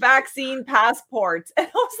of vaccine passports, and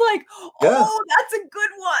I was like, Yeah, oh, that's a good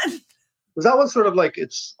one. because that was sort of like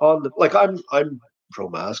it's on the like I'm pro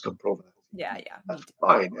mask, I'm pro vaccine. Yeah, yeah, me That's too.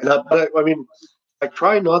 fine, and I mean I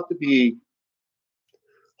try not to be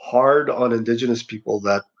hard on indigenous people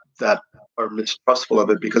that are mistrustful of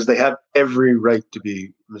it because they have every right to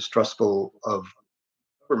be mistrustful of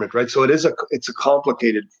government, right? So it's a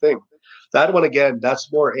complicated thing. That one again,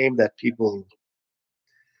 that's more aimed at people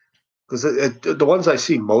because the ones I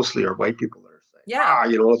see mostly are white people that are saying, Yeah,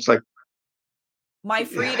 it's like, my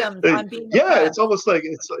freedoms, I'm being yeah, oppressed. it's almost like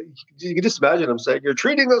it's like you can just imagine them saying, "You're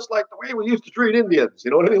treating us like the way we used to treat Indians."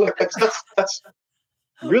 You know what I mean? Like that's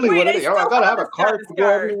really Wait, what it I is. Oh, I still gotta have have the a card status to go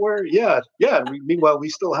card. everywhere. Yeah, yeah. Meanwhile, we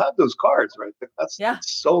still have those cards, right? Like Yeah.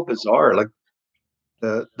 it's so bizarre. Like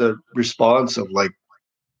the response of like,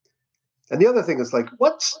 and the other thing is like,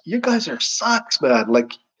 what's you guys are sucks, man.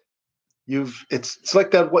 Like it's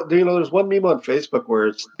like that. What there's one meme on Facebook where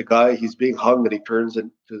it's the guy he's being hung and he turns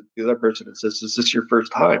into the other person and says, "Is this your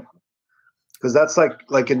first time?" Because that's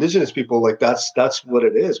like indigenous people. Like that's what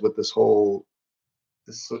it is with this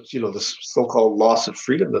so-called loss of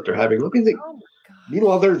freedom that they're having. Look at Oh my gosh.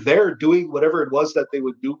 Meanwhile, they're there doing whatever it was that they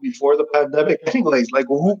would do before the pandemic, anyways. Like,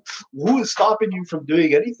 who is stopping you from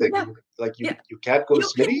doing anything? Yeah, Like, yeah. you can't go to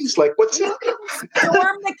You can Smitty's. Like, what's it? you can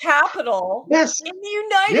storm the Capitol Yes, in the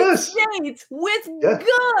United yes, States with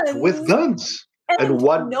yeah, with guns, guns and and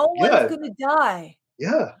one, no one's yeah, gonna die.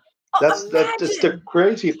 yeah. That's the Imagine.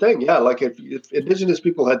 crazy thing. Yeah, like if indigenous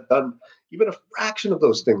people had done even a fraction of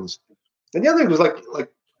those things, and the other thing was like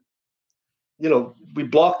we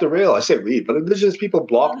blocked the rail. I say we, but indigenous people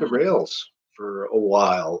blocked the Mhm. rails for a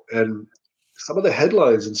while. And some of the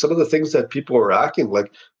headlines and some of the things that people were acting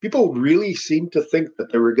like, people really seemed to think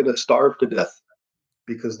that they were going to starve to death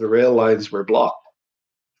because the rail lines were blocked.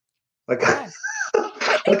 Like, Yeah.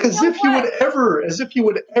 And like you know what? as if you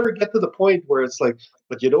would ever get to the point where it's like,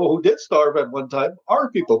 but who did starve at one time?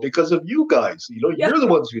 Our people, because of you guys. Yeah, You're the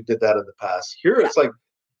ones who did that in the past. Here yeah. it's like,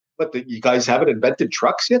 but you guys haven't invented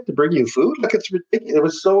trucks yet to bring you food? Like it's ridiculous. It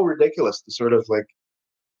was so ridiculous to sort of like,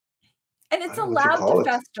 And I it's don't know what you allowed to call it.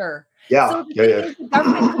 fester. Yeah, So the yeah, thing yeah. is, the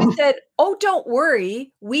government could have said, "Oh, don't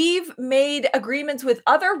worry. We've made agreements with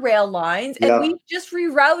other rail lines and Yeah, we've just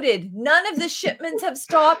rerouted. None of the shipments have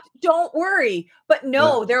stopped. Don't worry." But yeah.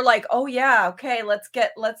 no, they're like, "Oh yeah, okay, let's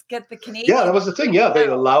get the Yeah, that Canadians was the thing. Yeah,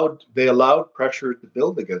 down." they allowed pressure to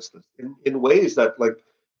build against us in ways that like,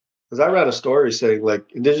 because I ran a story saying like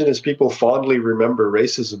indigenous people fondly remember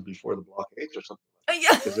racism before the blockades or something like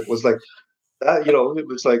that Yeah. because it was like that. It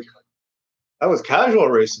was like that was casual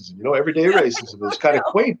racism. Everyday Yeah, racism. It was kind of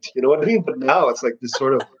I quaint. You know what I mean? But now it's like this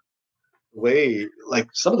sort of way, like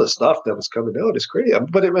some of the stuff that was coming out is crazy.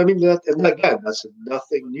 But I mean that, and again, that's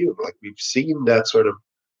nothing new. Like we've seen that sort of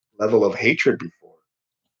level of hatred before.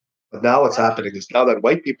 But now what's know. happening is now that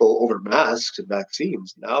white people over masks and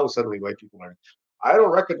vaccines, now suddenly white people are, I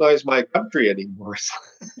don't recognize my country anymore.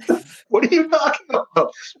 What are you talking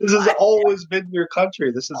about? This has always been your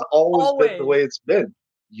country. This has always been the Always. way it's been.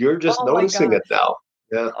 You're just Oh my noticing it gosh. now.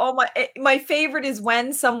 Yeah. Oh my favorite is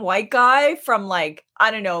when some white guy from like,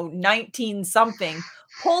 I don't know, 19 something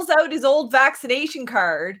pulls out his old vaccination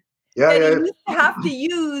card Yeah, that he yeah. used to have to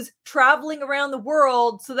use traveling around the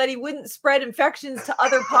world so that he wouldn't spread infections to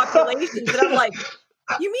other populations. And I'm like,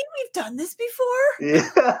 you mean we've done this before? Yeah.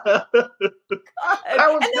 God. That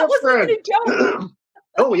was And that wasn't even different. a joke.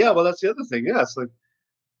 Oh yeah, well that's the other thing. Yeah, it's like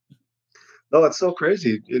no, it's so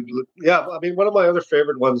crazy. Yeah, I mean, one of my other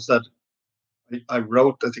favorite ones that I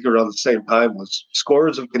wrote, I think around the same time, was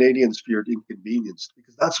scores of Canadians feared inconvenience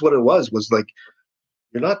because that's what it was like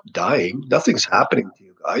you're not dying, nothing's happening to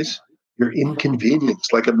you guys. You're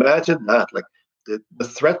inconvenienced. Like imagine that. Like the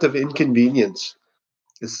threat of inconvenience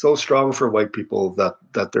is so strong for white people that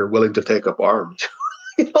they're willing to take up arms.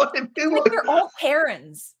 You know what I It's mean? like Like, they're all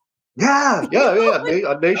parents. yeah, You yeah, know, yeah. like, A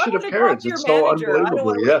I nation want of to talk Karens. to your It's so manager. I don't unbelievable.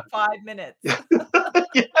 want to Yeah. wait 5 minutes.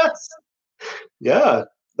 Yes. Yeah.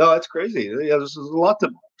 No, it's crazy. Yeah, there's a lot to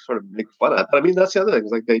sort of make fun of. But I mean, that's the other thing.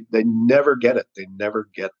 Is like they never get it. They never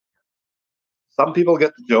get. Some people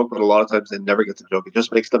get the joke, but a lot of times they never get the joke. It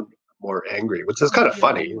just makes them more angry, which is kind of Yeah.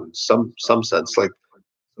 funny in some sense. Like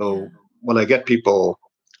Yeah. so, when I get people,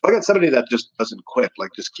 I got somebody that just doesn't quit,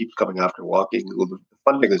 like just keeps coming after walking. Well, the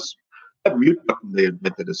fun thing is that mute button they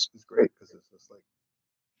admit that is great because it's just like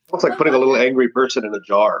it's like I putting a little wonder. angry person in a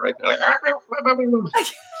jar, right?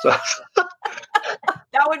 So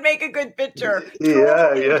That would make a good picture. yeah,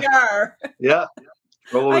 Trolling yeah, jar. yeah.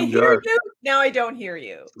 I Rolling hear jar. you. Now I don't hear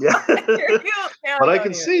you. Yeah. I hear you. Now But I I don't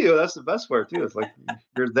can hear see you. you. That's the best part too. It's like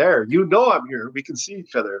you're there. You know I'm here. We can see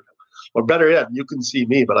each other. Or better yet, you can see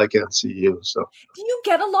me, but I can't see you. So Do you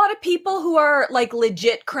get a lot of people who are like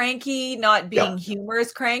legit cranky, not yeah, being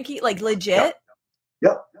humorous cranky, like yeah, legit?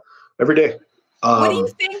 yeah. Every day. What do you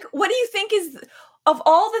think? What do you think is of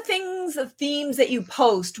all the things, the themes that you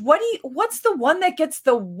post? What's the one that gets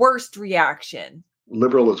the worst reaction?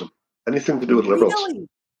 Liberalism. Anything to do with liberals. Really?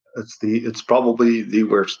 It's probably the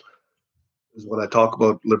worst. Is when I talk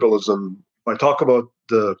about liberalism. If I talk about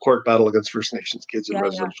the court battle against First Nations kids and Yeah, yeah.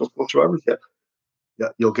 residential school survivors, yeah,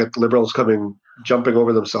 you'll get liberals coming, jumping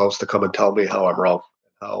over themselves to come and tell me how I'm wrong.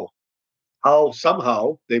 How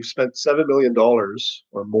somehow they've spent $7 million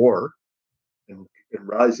or more in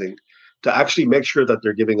Rising to actually make sure that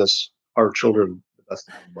they're giving us our children the best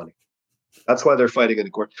amount of money. That's why they're fighting in the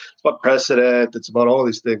court. It's about precedent. It's about all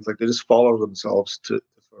these things. Like they just follow themselves to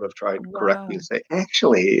sort of try and correct me Wow. and say,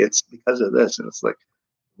 actually, it's because of this. And it's like,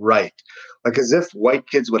 right. Like as if white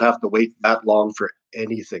kids would have to wait that long for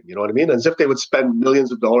anything. You know what I mean? As if they would spend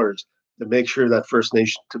millions of dollars to make sure that First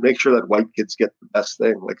Nation, to make sure that white kids get the best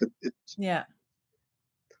thing. Like it's, Yeah.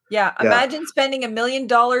 Yeah. yeah, Imagine spending $1 million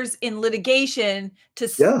in litigation to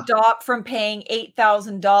yeah, stop from paying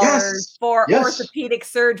 $8,000 yes, for yes, orthopedic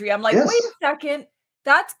surgery. I'm like, wait yes, a second.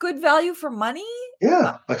 That's good value for money?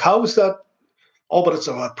 yeah. Like how is that? Oh, but it's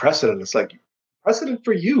a precedent. It's like precedent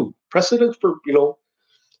for you, precedent for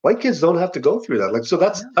white kids don't have to go through that. Like so,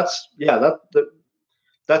 that's yeah,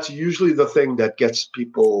 that's usually the thing that gets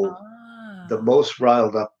people the Ah. most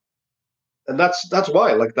riled up, and that's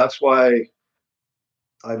why. Like that's why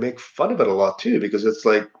I make fun of it a lot too, because it's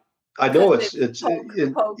like I know Because it's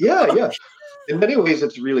it's poke, yeah, poke. yeah. In many ways,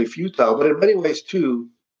 it's really futile, but in many ways too,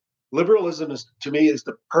 liberalism is to me is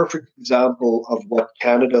the perfect example of what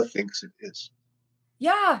Canada thinks it is.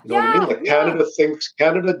 Yeah, You know what I mean? yeah, Like yeah,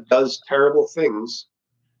 Canada does terrible things,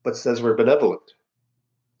 but says we're benevolent,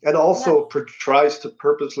 and yeah, also tries to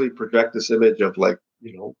purposely project this image of like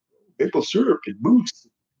maple syrup and moose,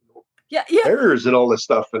 yeah, yeah, bears, and all this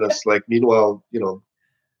stuff. And it's like, meanwhile,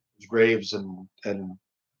 graves and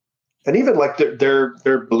even like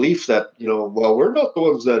their belief that well, we're not the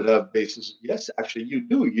ones that have bases. Yes, actually, you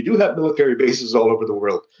do have military bases all over the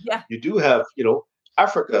world. yeah, You do have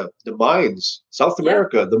Africa, the mines, South yeah.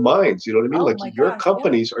 America, the mines. You know what I mean? Oh Like my your gosh, yeah.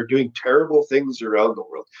 companies are doing terrible things around the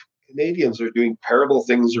world. Canadians are doing terrible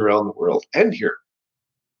things around the world and here.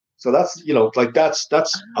 So that's like that's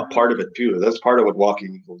a part of Ah. it too. That's part of what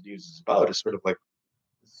Walking Eagle News is about. Is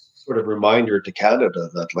sort of reminder to Canada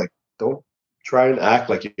that like don't try and act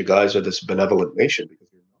like you guys are this benevolent nation because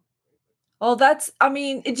you're Well, I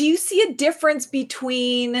mean, do you see a difference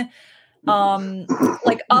between not.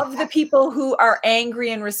 like of the people who are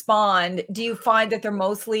angry and respond, do you find that they're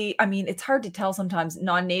mostly, I mean, it's hard to tell sometimes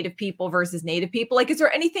non-native people versus native people. Like, is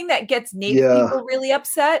there anything that gets native Yeah. people really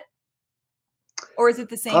upset? Or is it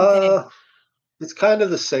the same thing? Uh, it's kind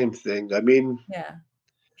of the same thing. I mean, Yeah.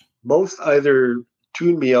 most either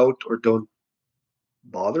tune me out or don't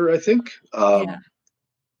bother, I think. Yeah.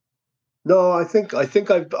 No, I think I've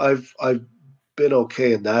been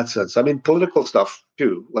okay in that sense. I mean, political stuff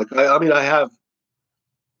too. Like I mean,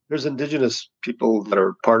 there's Indigenous people that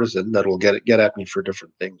are partisan that will get at me for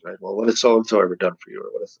different things, right? Well, what has so and so ever done for you,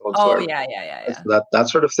 or what has so and so Oh ever yeah, yeah, yeah, yeah. that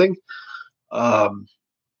sort of thing. Um,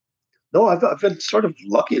 no, I've been sort of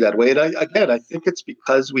lucky that way, and I think it's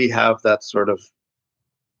because we have that sort of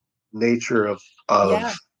nature of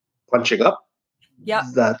Yeah. punching up. Yeah.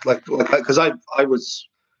 That like because I was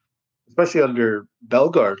especially under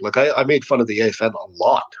Bellegarde, like I made fun of the AFN a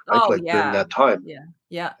lot, right? Oh Like during yeah. that time, Yeah.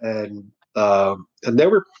 Yeah. and they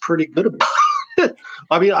were pretty good about it.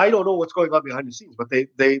 I mean, I don't know what's going on behind the scenes, but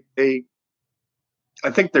they I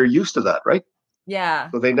think they're used to that, right? Yeah.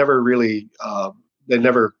 So they never really they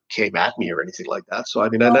never came at me or anything like that. So I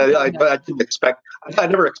mean, and No, no, no. I didn't expect I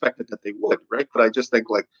never expected that they would, right? But I just think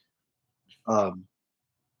like um,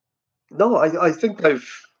 no, I think I'm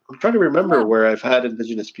trying to remember Yeah. where I've had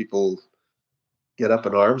Indigenous people get up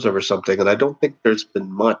in arms over something, and I don't think there's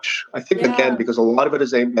been much. I think again Yeah. because a lot of it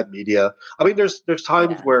is aimed at media. I mean, there's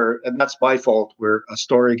times Yeah. where, and that's my fault, where a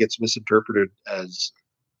story gets misinterpreted um,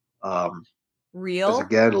 as Real.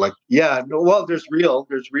 again like yeah, no, well, there's real,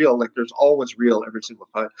 like there's always real every single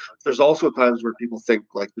time. There's also times where people think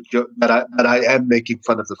like that I am making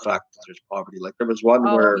fun of the fact that there's poverty. Like there was one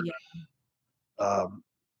Oh yeah. um,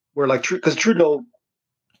 where like because Trudeau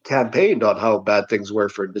campaigned on how bad things were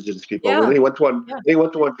for Indigenous people. And Yeah. then Yeah. he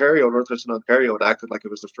went to Ontario, Northwestern Ontario, and acted like it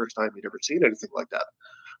was the first time he'd ever seen anything like that.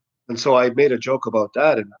 And so I made a joke about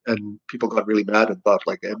that, and people got really mad and thought,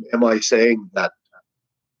 like, am I saying that?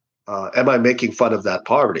 Am I making fun of that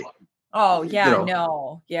poverty? Oh You yeah. know.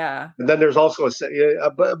 No. Yeah. And then there's also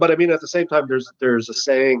but I mean, at the same time, there's a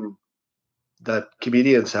saying that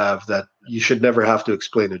comedians have that you should never have to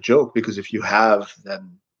explain a joke because if you have,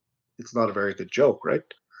 then it's not a very good joke, right?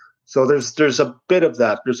 So there's a bit of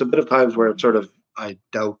that. There's a bit of times where it's sort of I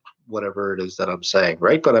doubt whatever it is that I'm saying,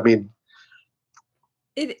 right? But I mean,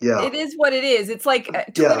 yeah, It is what it is. It's like yeah,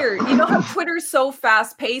 Twitter. You know how Twitter's so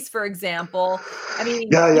fast paced, for example. I mean,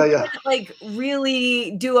 yeah, you yeah, yeah, can't like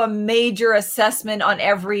really do a major assessment on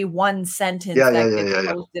every one sentence yeah, yeah, that yeah, gets yeah,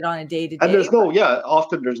 yeah. posted on a day to And day.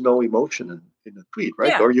 often there's no emotion in a tweet, right?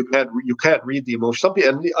 Yeah. Or you can't read the emotion.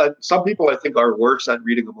 Some people I think are worse at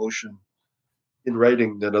reading emotion in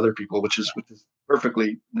writing than other people, which is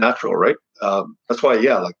perfectly natural, right? That's why,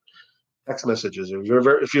 yeah, like text messages.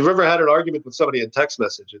 If you've ever had an argument with somebody in text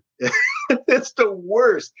message, it's the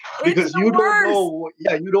worst It's because the you don't worst. know.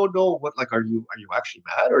 Yeah, you don't know what like are you actually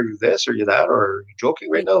mad? Are you this? Are you that? Or are you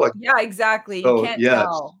joking right now? Like Yeah, exactly. You so, can't yeah.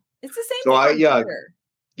 tell. It's the same So thing I on Twitter.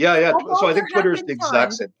 yeah. So Although I there think have Twitter is been the exact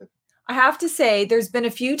times, same thing. I have to say, there's been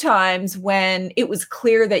a few times when it was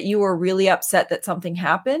clear that you were really upset that something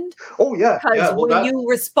happened. Oh yeah, Because yeah. Well, when that you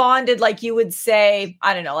responded, like you would say,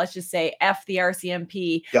 I don't know, let's just say F the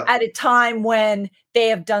RCMP yeah, at a time when they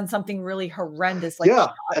have done something really horrendous, like yeah,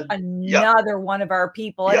 shot and yeah, another one of our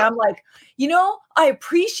people. And yeah, I'm like, I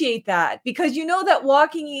appreciate that because you know that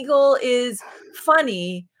Walking Eagle is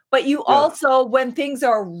funny, but you yeah, also, when things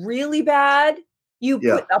are really bad, you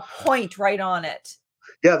yeah. put a point right on it.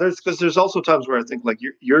 Yeah, there's also times where I think like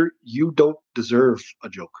you don't deserve a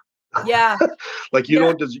joke. Yeah. Like you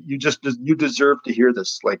Yeah. don't you deserve to hear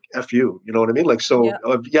this, like f you know what I mean? Like so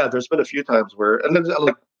Yeah. yeah, there's been a few times where, and then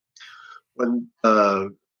like when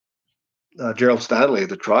Gerald Stanley,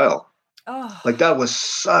 the trial, Oh, like that was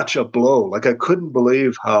such a blow. Like I couldn't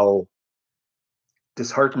believe how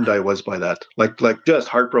disheartened I was by that. Like just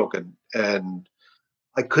heartbroken, and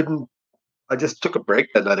I couldn't. I just took a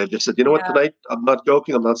break that night. I just said, you know what, yeah. tonight I'm not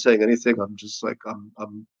joking. I'm not saying anything. I'm just like I'm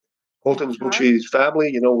It's Colton's hard. Bucci's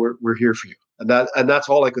family. You know, we're here for you, and that's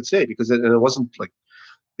all I could say because and it wasn't like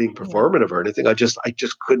being Yeah. performative or anything. I just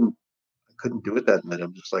couldn't do it that night.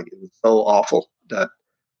 I'm just like it was so awful that.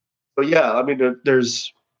 So yeah, I mean,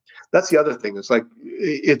 there's that's the other thing. It's like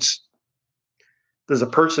it's there's a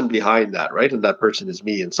person behind that, right? And that person is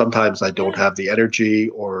me. And sometimes I don't Yeah. have the energy,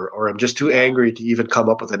 or I'm just too Yeah. angry to even come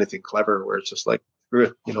up with anything clever. Where it's just like,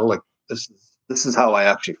 you know, like this is how I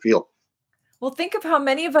actually feel. Well, think of how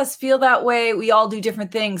many of us feel that way. We all do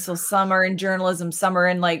different things. So some are in journalism, some are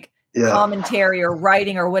in like Yeah. commentary or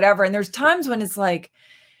writing or whatever. And there's times when it's like,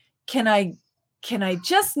 can I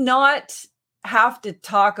just not have to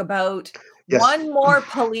talk about Yes. one more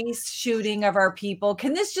police shooting of our people?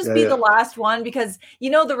 Can this just Yeah. be Yeah. the last one? Because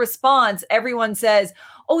the response, everyone says,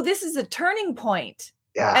 "Oh, this is a turning point."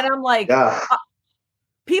 Yeah. And I'm like, Yeah.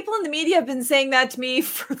 people in the media have been saying that to me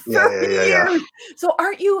for Yeah. 30 Yeah. Yeah. Yeah. years. So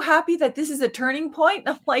aren't you happy that this is a turning point?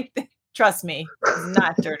 I'm like, trust me, this is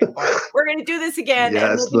not a turning point. We're going to do this again Yeah.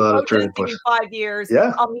 and we'll It's be not a turning protesting point. in 5 years.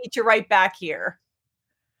 Yeah. I'll meet you right back here.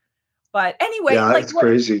 But anyway, Yeah, like it's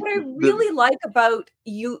crazy. what I really like about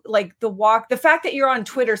you, like the walk, the fact that you're on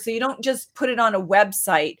Twitter, so you don't just put it on a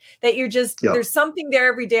website, that you're just, Yeah. there's something there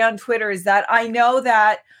every day on Twitter, is that I know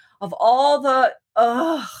that of all the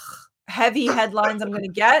heavy headlines I'm going to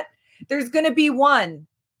get, there's going to be one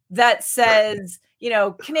that says,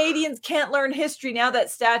 Canadians can't learn history now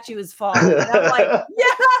that statue is fallen. And I'm like,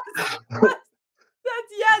 yes,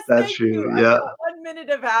 yes, That's thank you. true. I Yeah. got 1 minute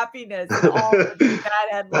of happiness in all of the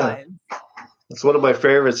bad headlines. It's one of my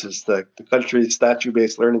favorites is the country's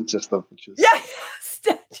statue-based learning system, which is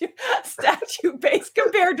statue-based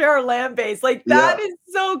compared to our land-based. Like that is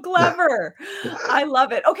so clever. I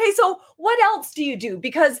love it. Okay, so what else do you do?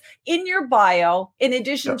 Because in your bio, in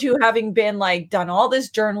addition to having been like done all this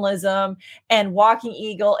journalism and Walking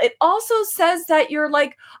Eagle, it also says that you're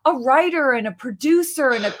like a writer and a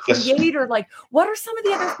producer and a creator. Like, what are some of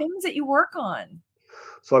the other things that you work on?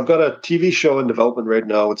 So I've got a TV show in development right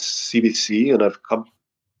now with CBC, and I've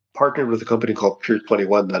partnered with a company called Pier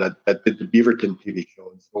 21 that did the Beaverton TV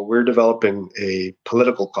show. And so we're developing a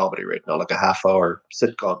political comedy right now, like a half-hour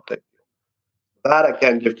sitcom thing. That I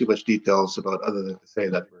can't give too much details about, other than to say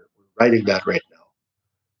that we're writing that right now.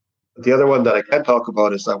 But the other one that I can talk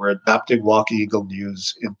about is that we're adapting Walking Eagle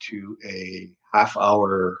News into a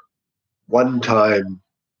half-hour, one-time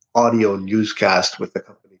audio newscast with a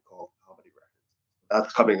company called Comedy Records.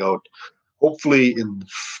 That's coming out hopefully in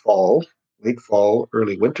fall, late fall,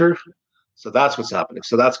 early winter. So that's what's happening.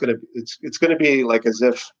 So that's it's gonna be like as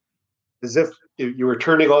if you were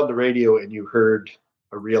turning on the radio and you heard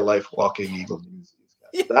a real life Walking Eagle news.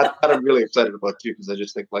 That I'm really excited about too, because I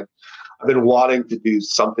just think like I've been wanting to do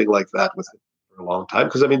something like that with it for a long time.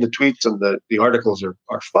 Because I mean the tweets and the articles are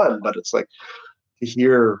fun, but it's like to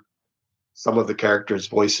hear some of the characters'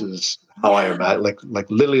 voices, how I imagine, like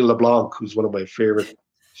Lily LeBlanc, who's one of my favorite.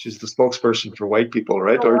 She's the spokesperson for white people,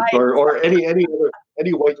 right? Or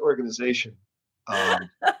any white organization.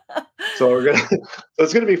 So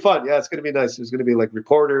it's gonna be fun. Yeah, it's gonna be nice. There's gonna be like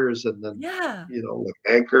reporters and then like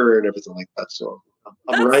anchor and everything like that. So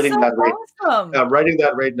I'm writing that right. Awesome. I'm writing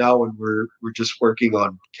that right now, and we're just working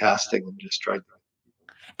on casting and just trying to.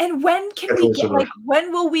 And when can we get, like,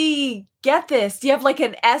 when will we get this? Do you have like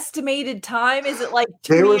an estimated time? Is it like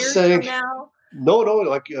 2 years from now? No,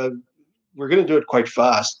 like we're going to do it quite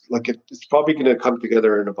fast. Like it's probably going to come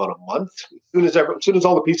together in about a month. As soon as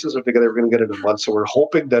all the pieces are together, we're going to get it in a month. So we're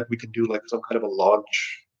hoping that we can do like some kind of a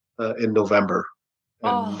launch in November.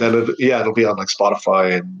 And then it'll be on like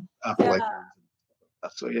Spotify and Apple iTunes.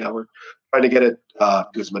 So yeah, we're trying to get it to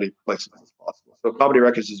as many places as possible. So Comedy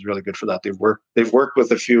Records is really good for that. They've worked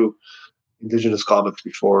with a few Indigenous comics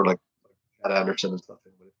before, like Chad Anderson and stuff.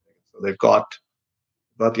 So they've got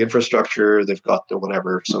the infrastructure, they've got the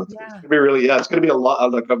whatever. So it's gonna be really, it's gonna be a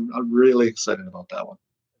lot. Like I'm really excited about that one.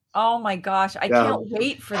 Oh my gosh, I can't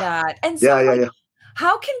wait for that. And so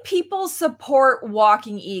how can people support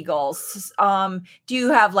Walking Eagles? Do you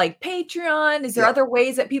have like Patreon? Is there other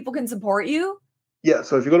ways that people can support you? Yeah,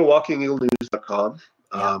 so if you go to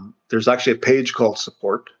walkingeaglenews.com, there's actually a page called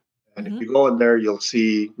Support. And if you go in there, you'll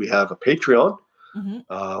see we have a Patreon,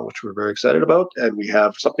 which we're very excited about. And we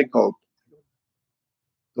have something called, I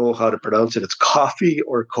don't know how to pronounce it, it's Ko-fi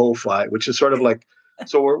or Ko-fi, which is sort of like,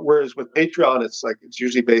 so whereas with Patreon, it's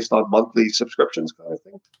usually based on monthly subscriptions kind of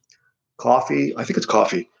thing. Ko-fi, I think it's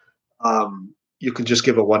Ko-fi. You can just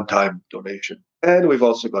give a one-time donation. And we've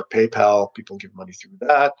also got PayPal. People give money through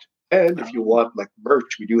that. And if you want like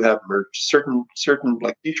merch, we do have merch. Certain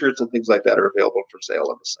like t-shirts and things like that are available for sale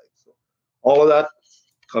on the site. So all of that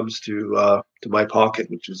comes to my pocket,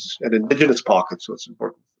 which is an Indigenous pocket, so it's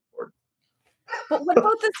important. But what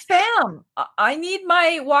about the spam? I need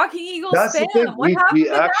my Walking Eagle That's spam. The thing. What happened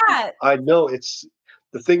to that? I know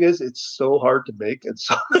the thing is, it's so hard to make and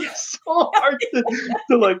so hard to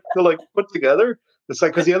put together. It's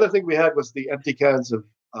like, because the other thing we had was the empty cans of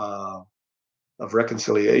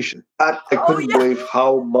reconciliation. I couldn't believe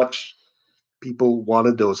how much people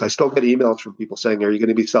wanted those. I still get emails from people saying, "Are you going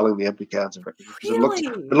to be selling the empty cans of reconciliation?" Really?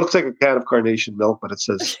 It looks like a can of carnation milk, but it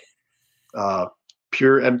says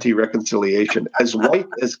 "Pure Empty Reconciliation," as white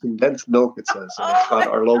as condensed milk. It says, and it's got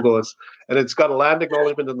our logo, and it's got a land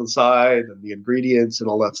acknowledgement on the side and the ingredients and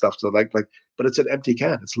all that stuff. So but it's an empty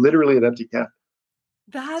can. It's literally an empty can.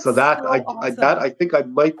 That's awesome. I think I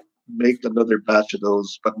might make another batch of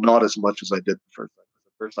those, but not as much as I did the first time.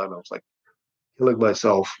 The first time I was like killing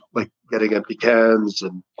myself, like getting empty cans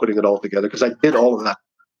and putting it all together, because I did all of that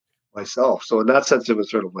myself. So in that sense, it was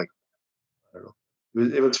sort of like, I don't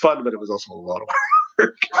know, it was fun, but it was also a lot of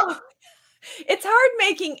work. It's hard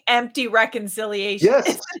making empty reconciliation. Yes,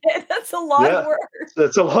 isn't it? That's a lot of work.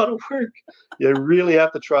 it's a lot of work. You really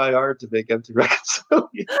have to try hard to make empty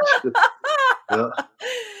reconciliation. Yeah.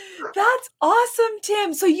 That's awesome,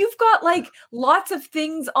 Tim. So you've got like lots of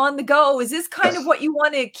things on the go. Is this kind of what you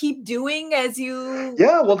want to keep doing as you?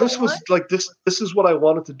 Yeah, well, go this on? was like this. This is what I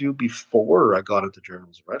wanted to do before I got into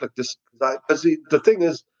journalism, right? Like this, because the thing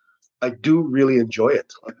is, I do really enjoy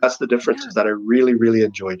it. Like that's the difference is that I really, really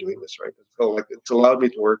enjoy doing this, right? So like it's allowed me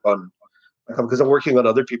to work on, because I'm working on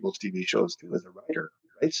other people's TV shows too as a writer,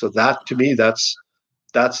 right? So that to me, that's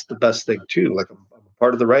the best thing too. Like I'm a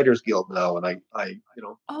part of the Writers Guild now, and I you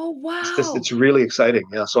know, Oh, it's wow. really exciting.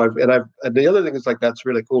 Yeah. So and the other thing is like that's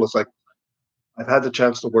really cool. It's like I've had the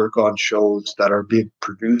chance to work on shows that are being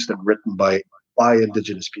produced and written by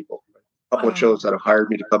Indigenous people. Right? A couple of Wow. shows that have hired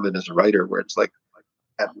me to come in as a writer, where it's like, I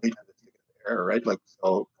can't wait for this to get there, right? Like,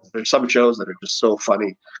 so there's some shows that are just so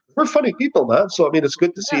funny. We're funny people, man. So I mean, it's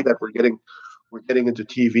good to see that we're getting into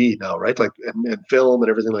TV now, right? Like and film and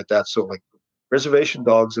everything like that. So like Reservation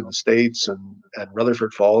Dogs in the States and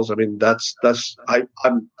Rutherford Falls. I mean,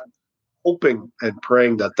 I'm hoping and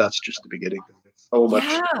praying that that's just the beginning. There's so much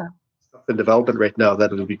Yeah. stuff in development right now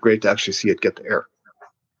that it'll be great to actually see it get to air.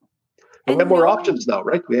 And we have And more knowing options now,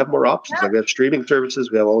 right? We have more options. Like we have streaming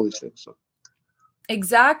services, we have all these things. So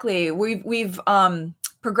exactly. We've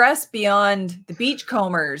progressed beyond the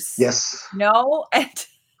beachcombers. yes. No? And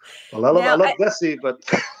Well, I now love Jesse, but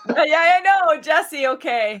yeah, I know, Jesse,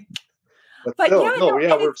 okay. But still, yeah, no, no,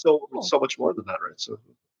 yeah, and we're it's so cool. much more than that, right? So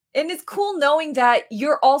And it's cool knowing that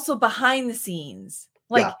you're also behind the scenes,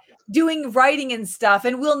 like yeah. doing writing and stuff,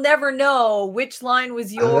 and we'll never know which line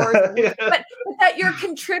was yours, Yeah. but that you're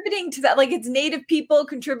contributing to that. Like it's Native people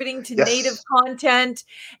contributing to Native Yes. content.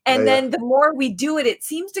 Yeah, And yeah. then the more we do it, it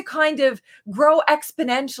seems to kind of grow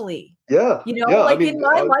exponentially. Yeah. You know, Yeah. I like mean, in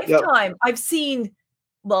my yeah. lifetime, I've seen,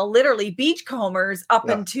 well, literally beachcombers up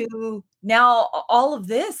Yeah. into now all of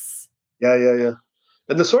this. Yeah. Yeah. Yeah.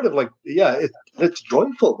 And the sort of like, yeah, it's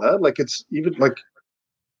joyful, man. Like it's even like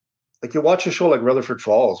you watch a show like Rutherford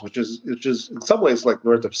Falls, which is in some ways like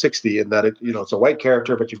north of 60 in that it's a white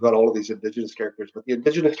character, but you've got all of these indigenous characters, but the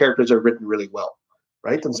indigenous characters are written really well,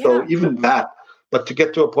 right? And so Yeah. even that, but to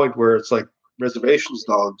get to a point where it's like Reservations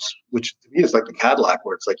Dogs, which to me is like the Cadillac,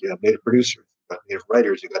 where it's like you have native producers, you got native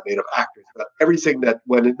writers, you got native actors, you got everything that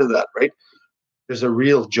went into that, right? There's a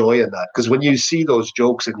real joy in that because when you see those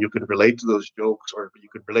jokes and you can relate to those jokes, or you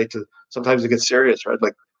can relate to, sometimes it gets serious, right?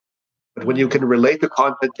 Like, but when you can relate the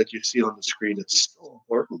content that you see on the screen, it's so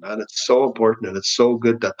important, man. It's so important, and it's so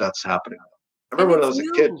good that that's happening. I And remember when I it's was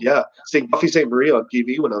a kid, new. seeing Buffy St. Marie on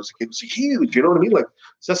TV when I was a kid was huge. You know what I mean? Like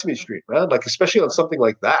Sesame Street, man. Like especially on something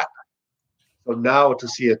like that. So now to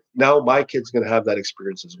see it, now my kid's going to have that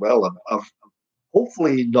experience as well of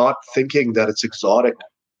hopefully not thinking that it's exotic,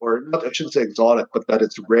 or not, I shouldn't say exotic, but that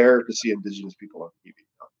it's rare to see Indigenous people on TV,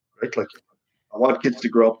 right? Like I want kids to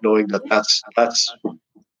grow up knowing that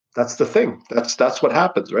that's the thing. That's what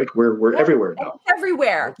happens, right? We're everywhere now. It's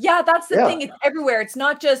everywhere. Yeah, that's the Yeah. thing. It's everywhere. It's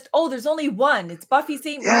not just, oh, there's only one. It's Buffy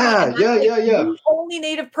St. Marie. Yeah, And that's like yeah. the only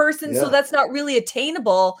Native person. So Yeah. that's not really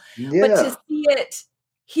attainable. But to Yeah. see it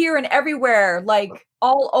here and everywhere, like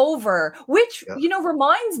all over, which,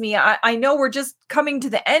 reminds me, I know we're just coming to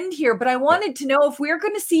the end here, but I wanted to know if we're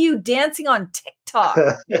going to see you dancing on TikTok.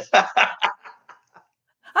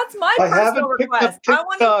 That's my personal request. I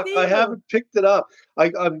want to see you. I haven't picked it up.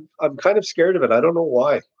 I'm kind of scared of it. I don't know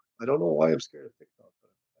why. I don't know why I'm scared of TikTok.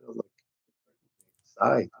 I don't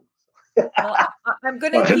like Well, I'm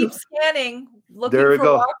going to keep scanning, looking for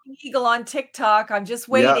Walking Eagle on TikTok. I'm just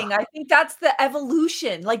waiting. Yeah. I think that's the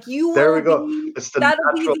evolution. Like you there will we go. be, it's the that'll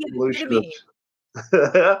natural be the evolution.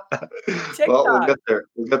 TikTok. Well,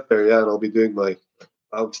 we'll get there. Yeah, and I'll be doing my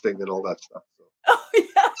bounce thing and all that stuff. So. Oh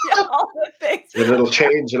yeah, all the things. And it'll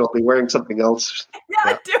change, and I'll be wearing something else.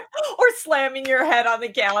 Yeah. Or slamming your head on the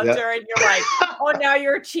calendar, and you're like, "Oh, now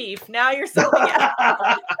you're a chief. Now you're something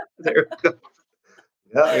else." There we go.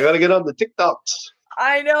 Yeah, I got to get on the TikToks.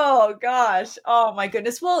 I know. Gosh. Oh my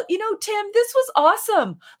goodness. Well, Tim, this was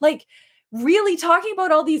awesome. Like really talking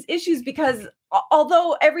about all these issues, because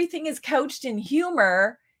although everything is couched in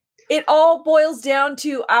humor, it all boils down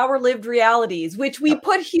to our lived realities, which we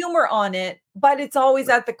put humor on it, but it's always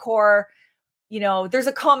at the core. There's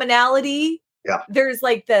a commonality. Yeah. There's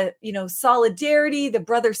like the, solidarity, the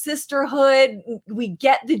brother sisterhood. We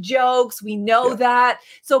get the jokes. We know that.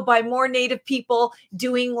 So by more Native people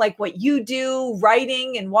doing like what you do,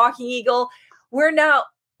 writing and Walking Eagle, we're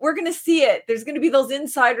going to see it. There's going to be those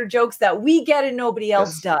insider jokes that we get and nobody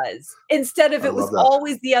else does. Instead of it was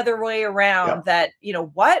always the other way around that,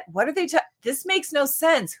 what are they, this makes no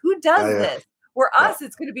sense. Who does this? Where us,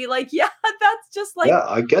 it's going to be like, yeah, that's just like, yeah,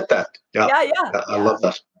 I get that. Yeah. I love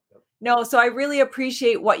that. No, so I really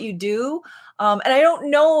appreciate what you do. And I don't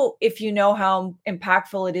know if you know how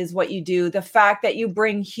impactful it is what you do. The fact that you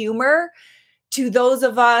bring humor to those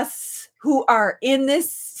of us who are in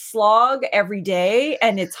this slog every day,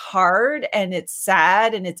 and it's hard and it's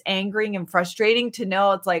sad and it's angering and frustrating to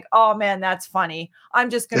know it's like, oh man, that's funny. I'm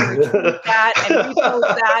just going to retweet that and repost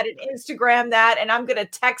that and Instagram that, and I'm going to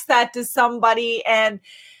text that to somebody. And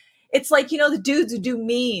it's like, the dudes who do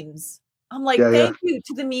memes. I'm like, thank you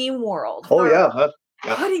to the meme world for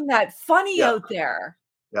putting that funny out there.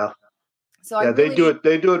 Yeah. So they do it.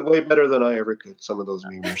 They do it way better than I ever could. Some of those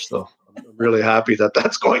memers. So I'm really happy that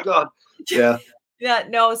that's going on. Yeah. Yeah.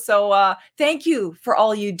 No. So thank you for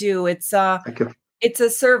all you do. It's Thank you. It's a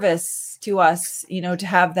service to us, to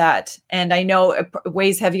have that. And I know it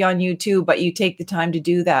weighs heavy on you too, but you take the time to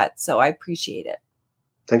do that. So I appreciate it.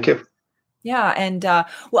 Thank you. Yeah. And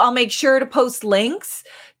I'll make sure to post links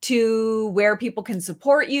to where people can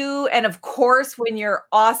support you. And of course, when your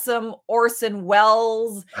awesome Orson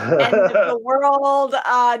Welles End of the World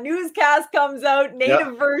newscast comes out,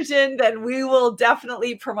 native version, then we will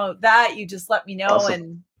definitely promote that. You just let me know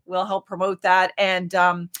and we'll help promote that. And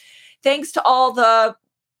thanks to all the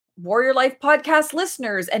Warrior Life podcast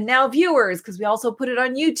listeners and now viewers, because we also put it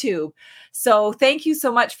on YouTube. So thank you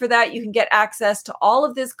so much for that. You can get access to all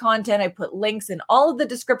of this content. I put links in all of the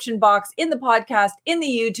description box, in the podcast, in the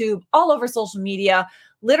YouTube, all over social media.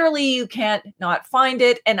 Literally, you can't not find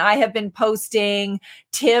it. And I have been posting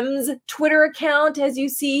Tim's Twitter account, as you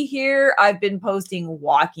see here. I've been posting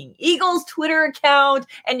Walking Eagles Twitter account,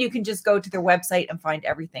 and you can just go to their website and find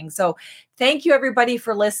everything. So thank you, everybody,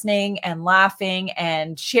 for listening and laughing,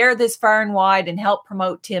 and share this far and wide and help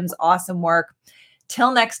promote Tim's awesome work.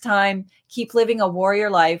 Till next time, keep living a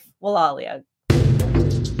warrior life. Walalia.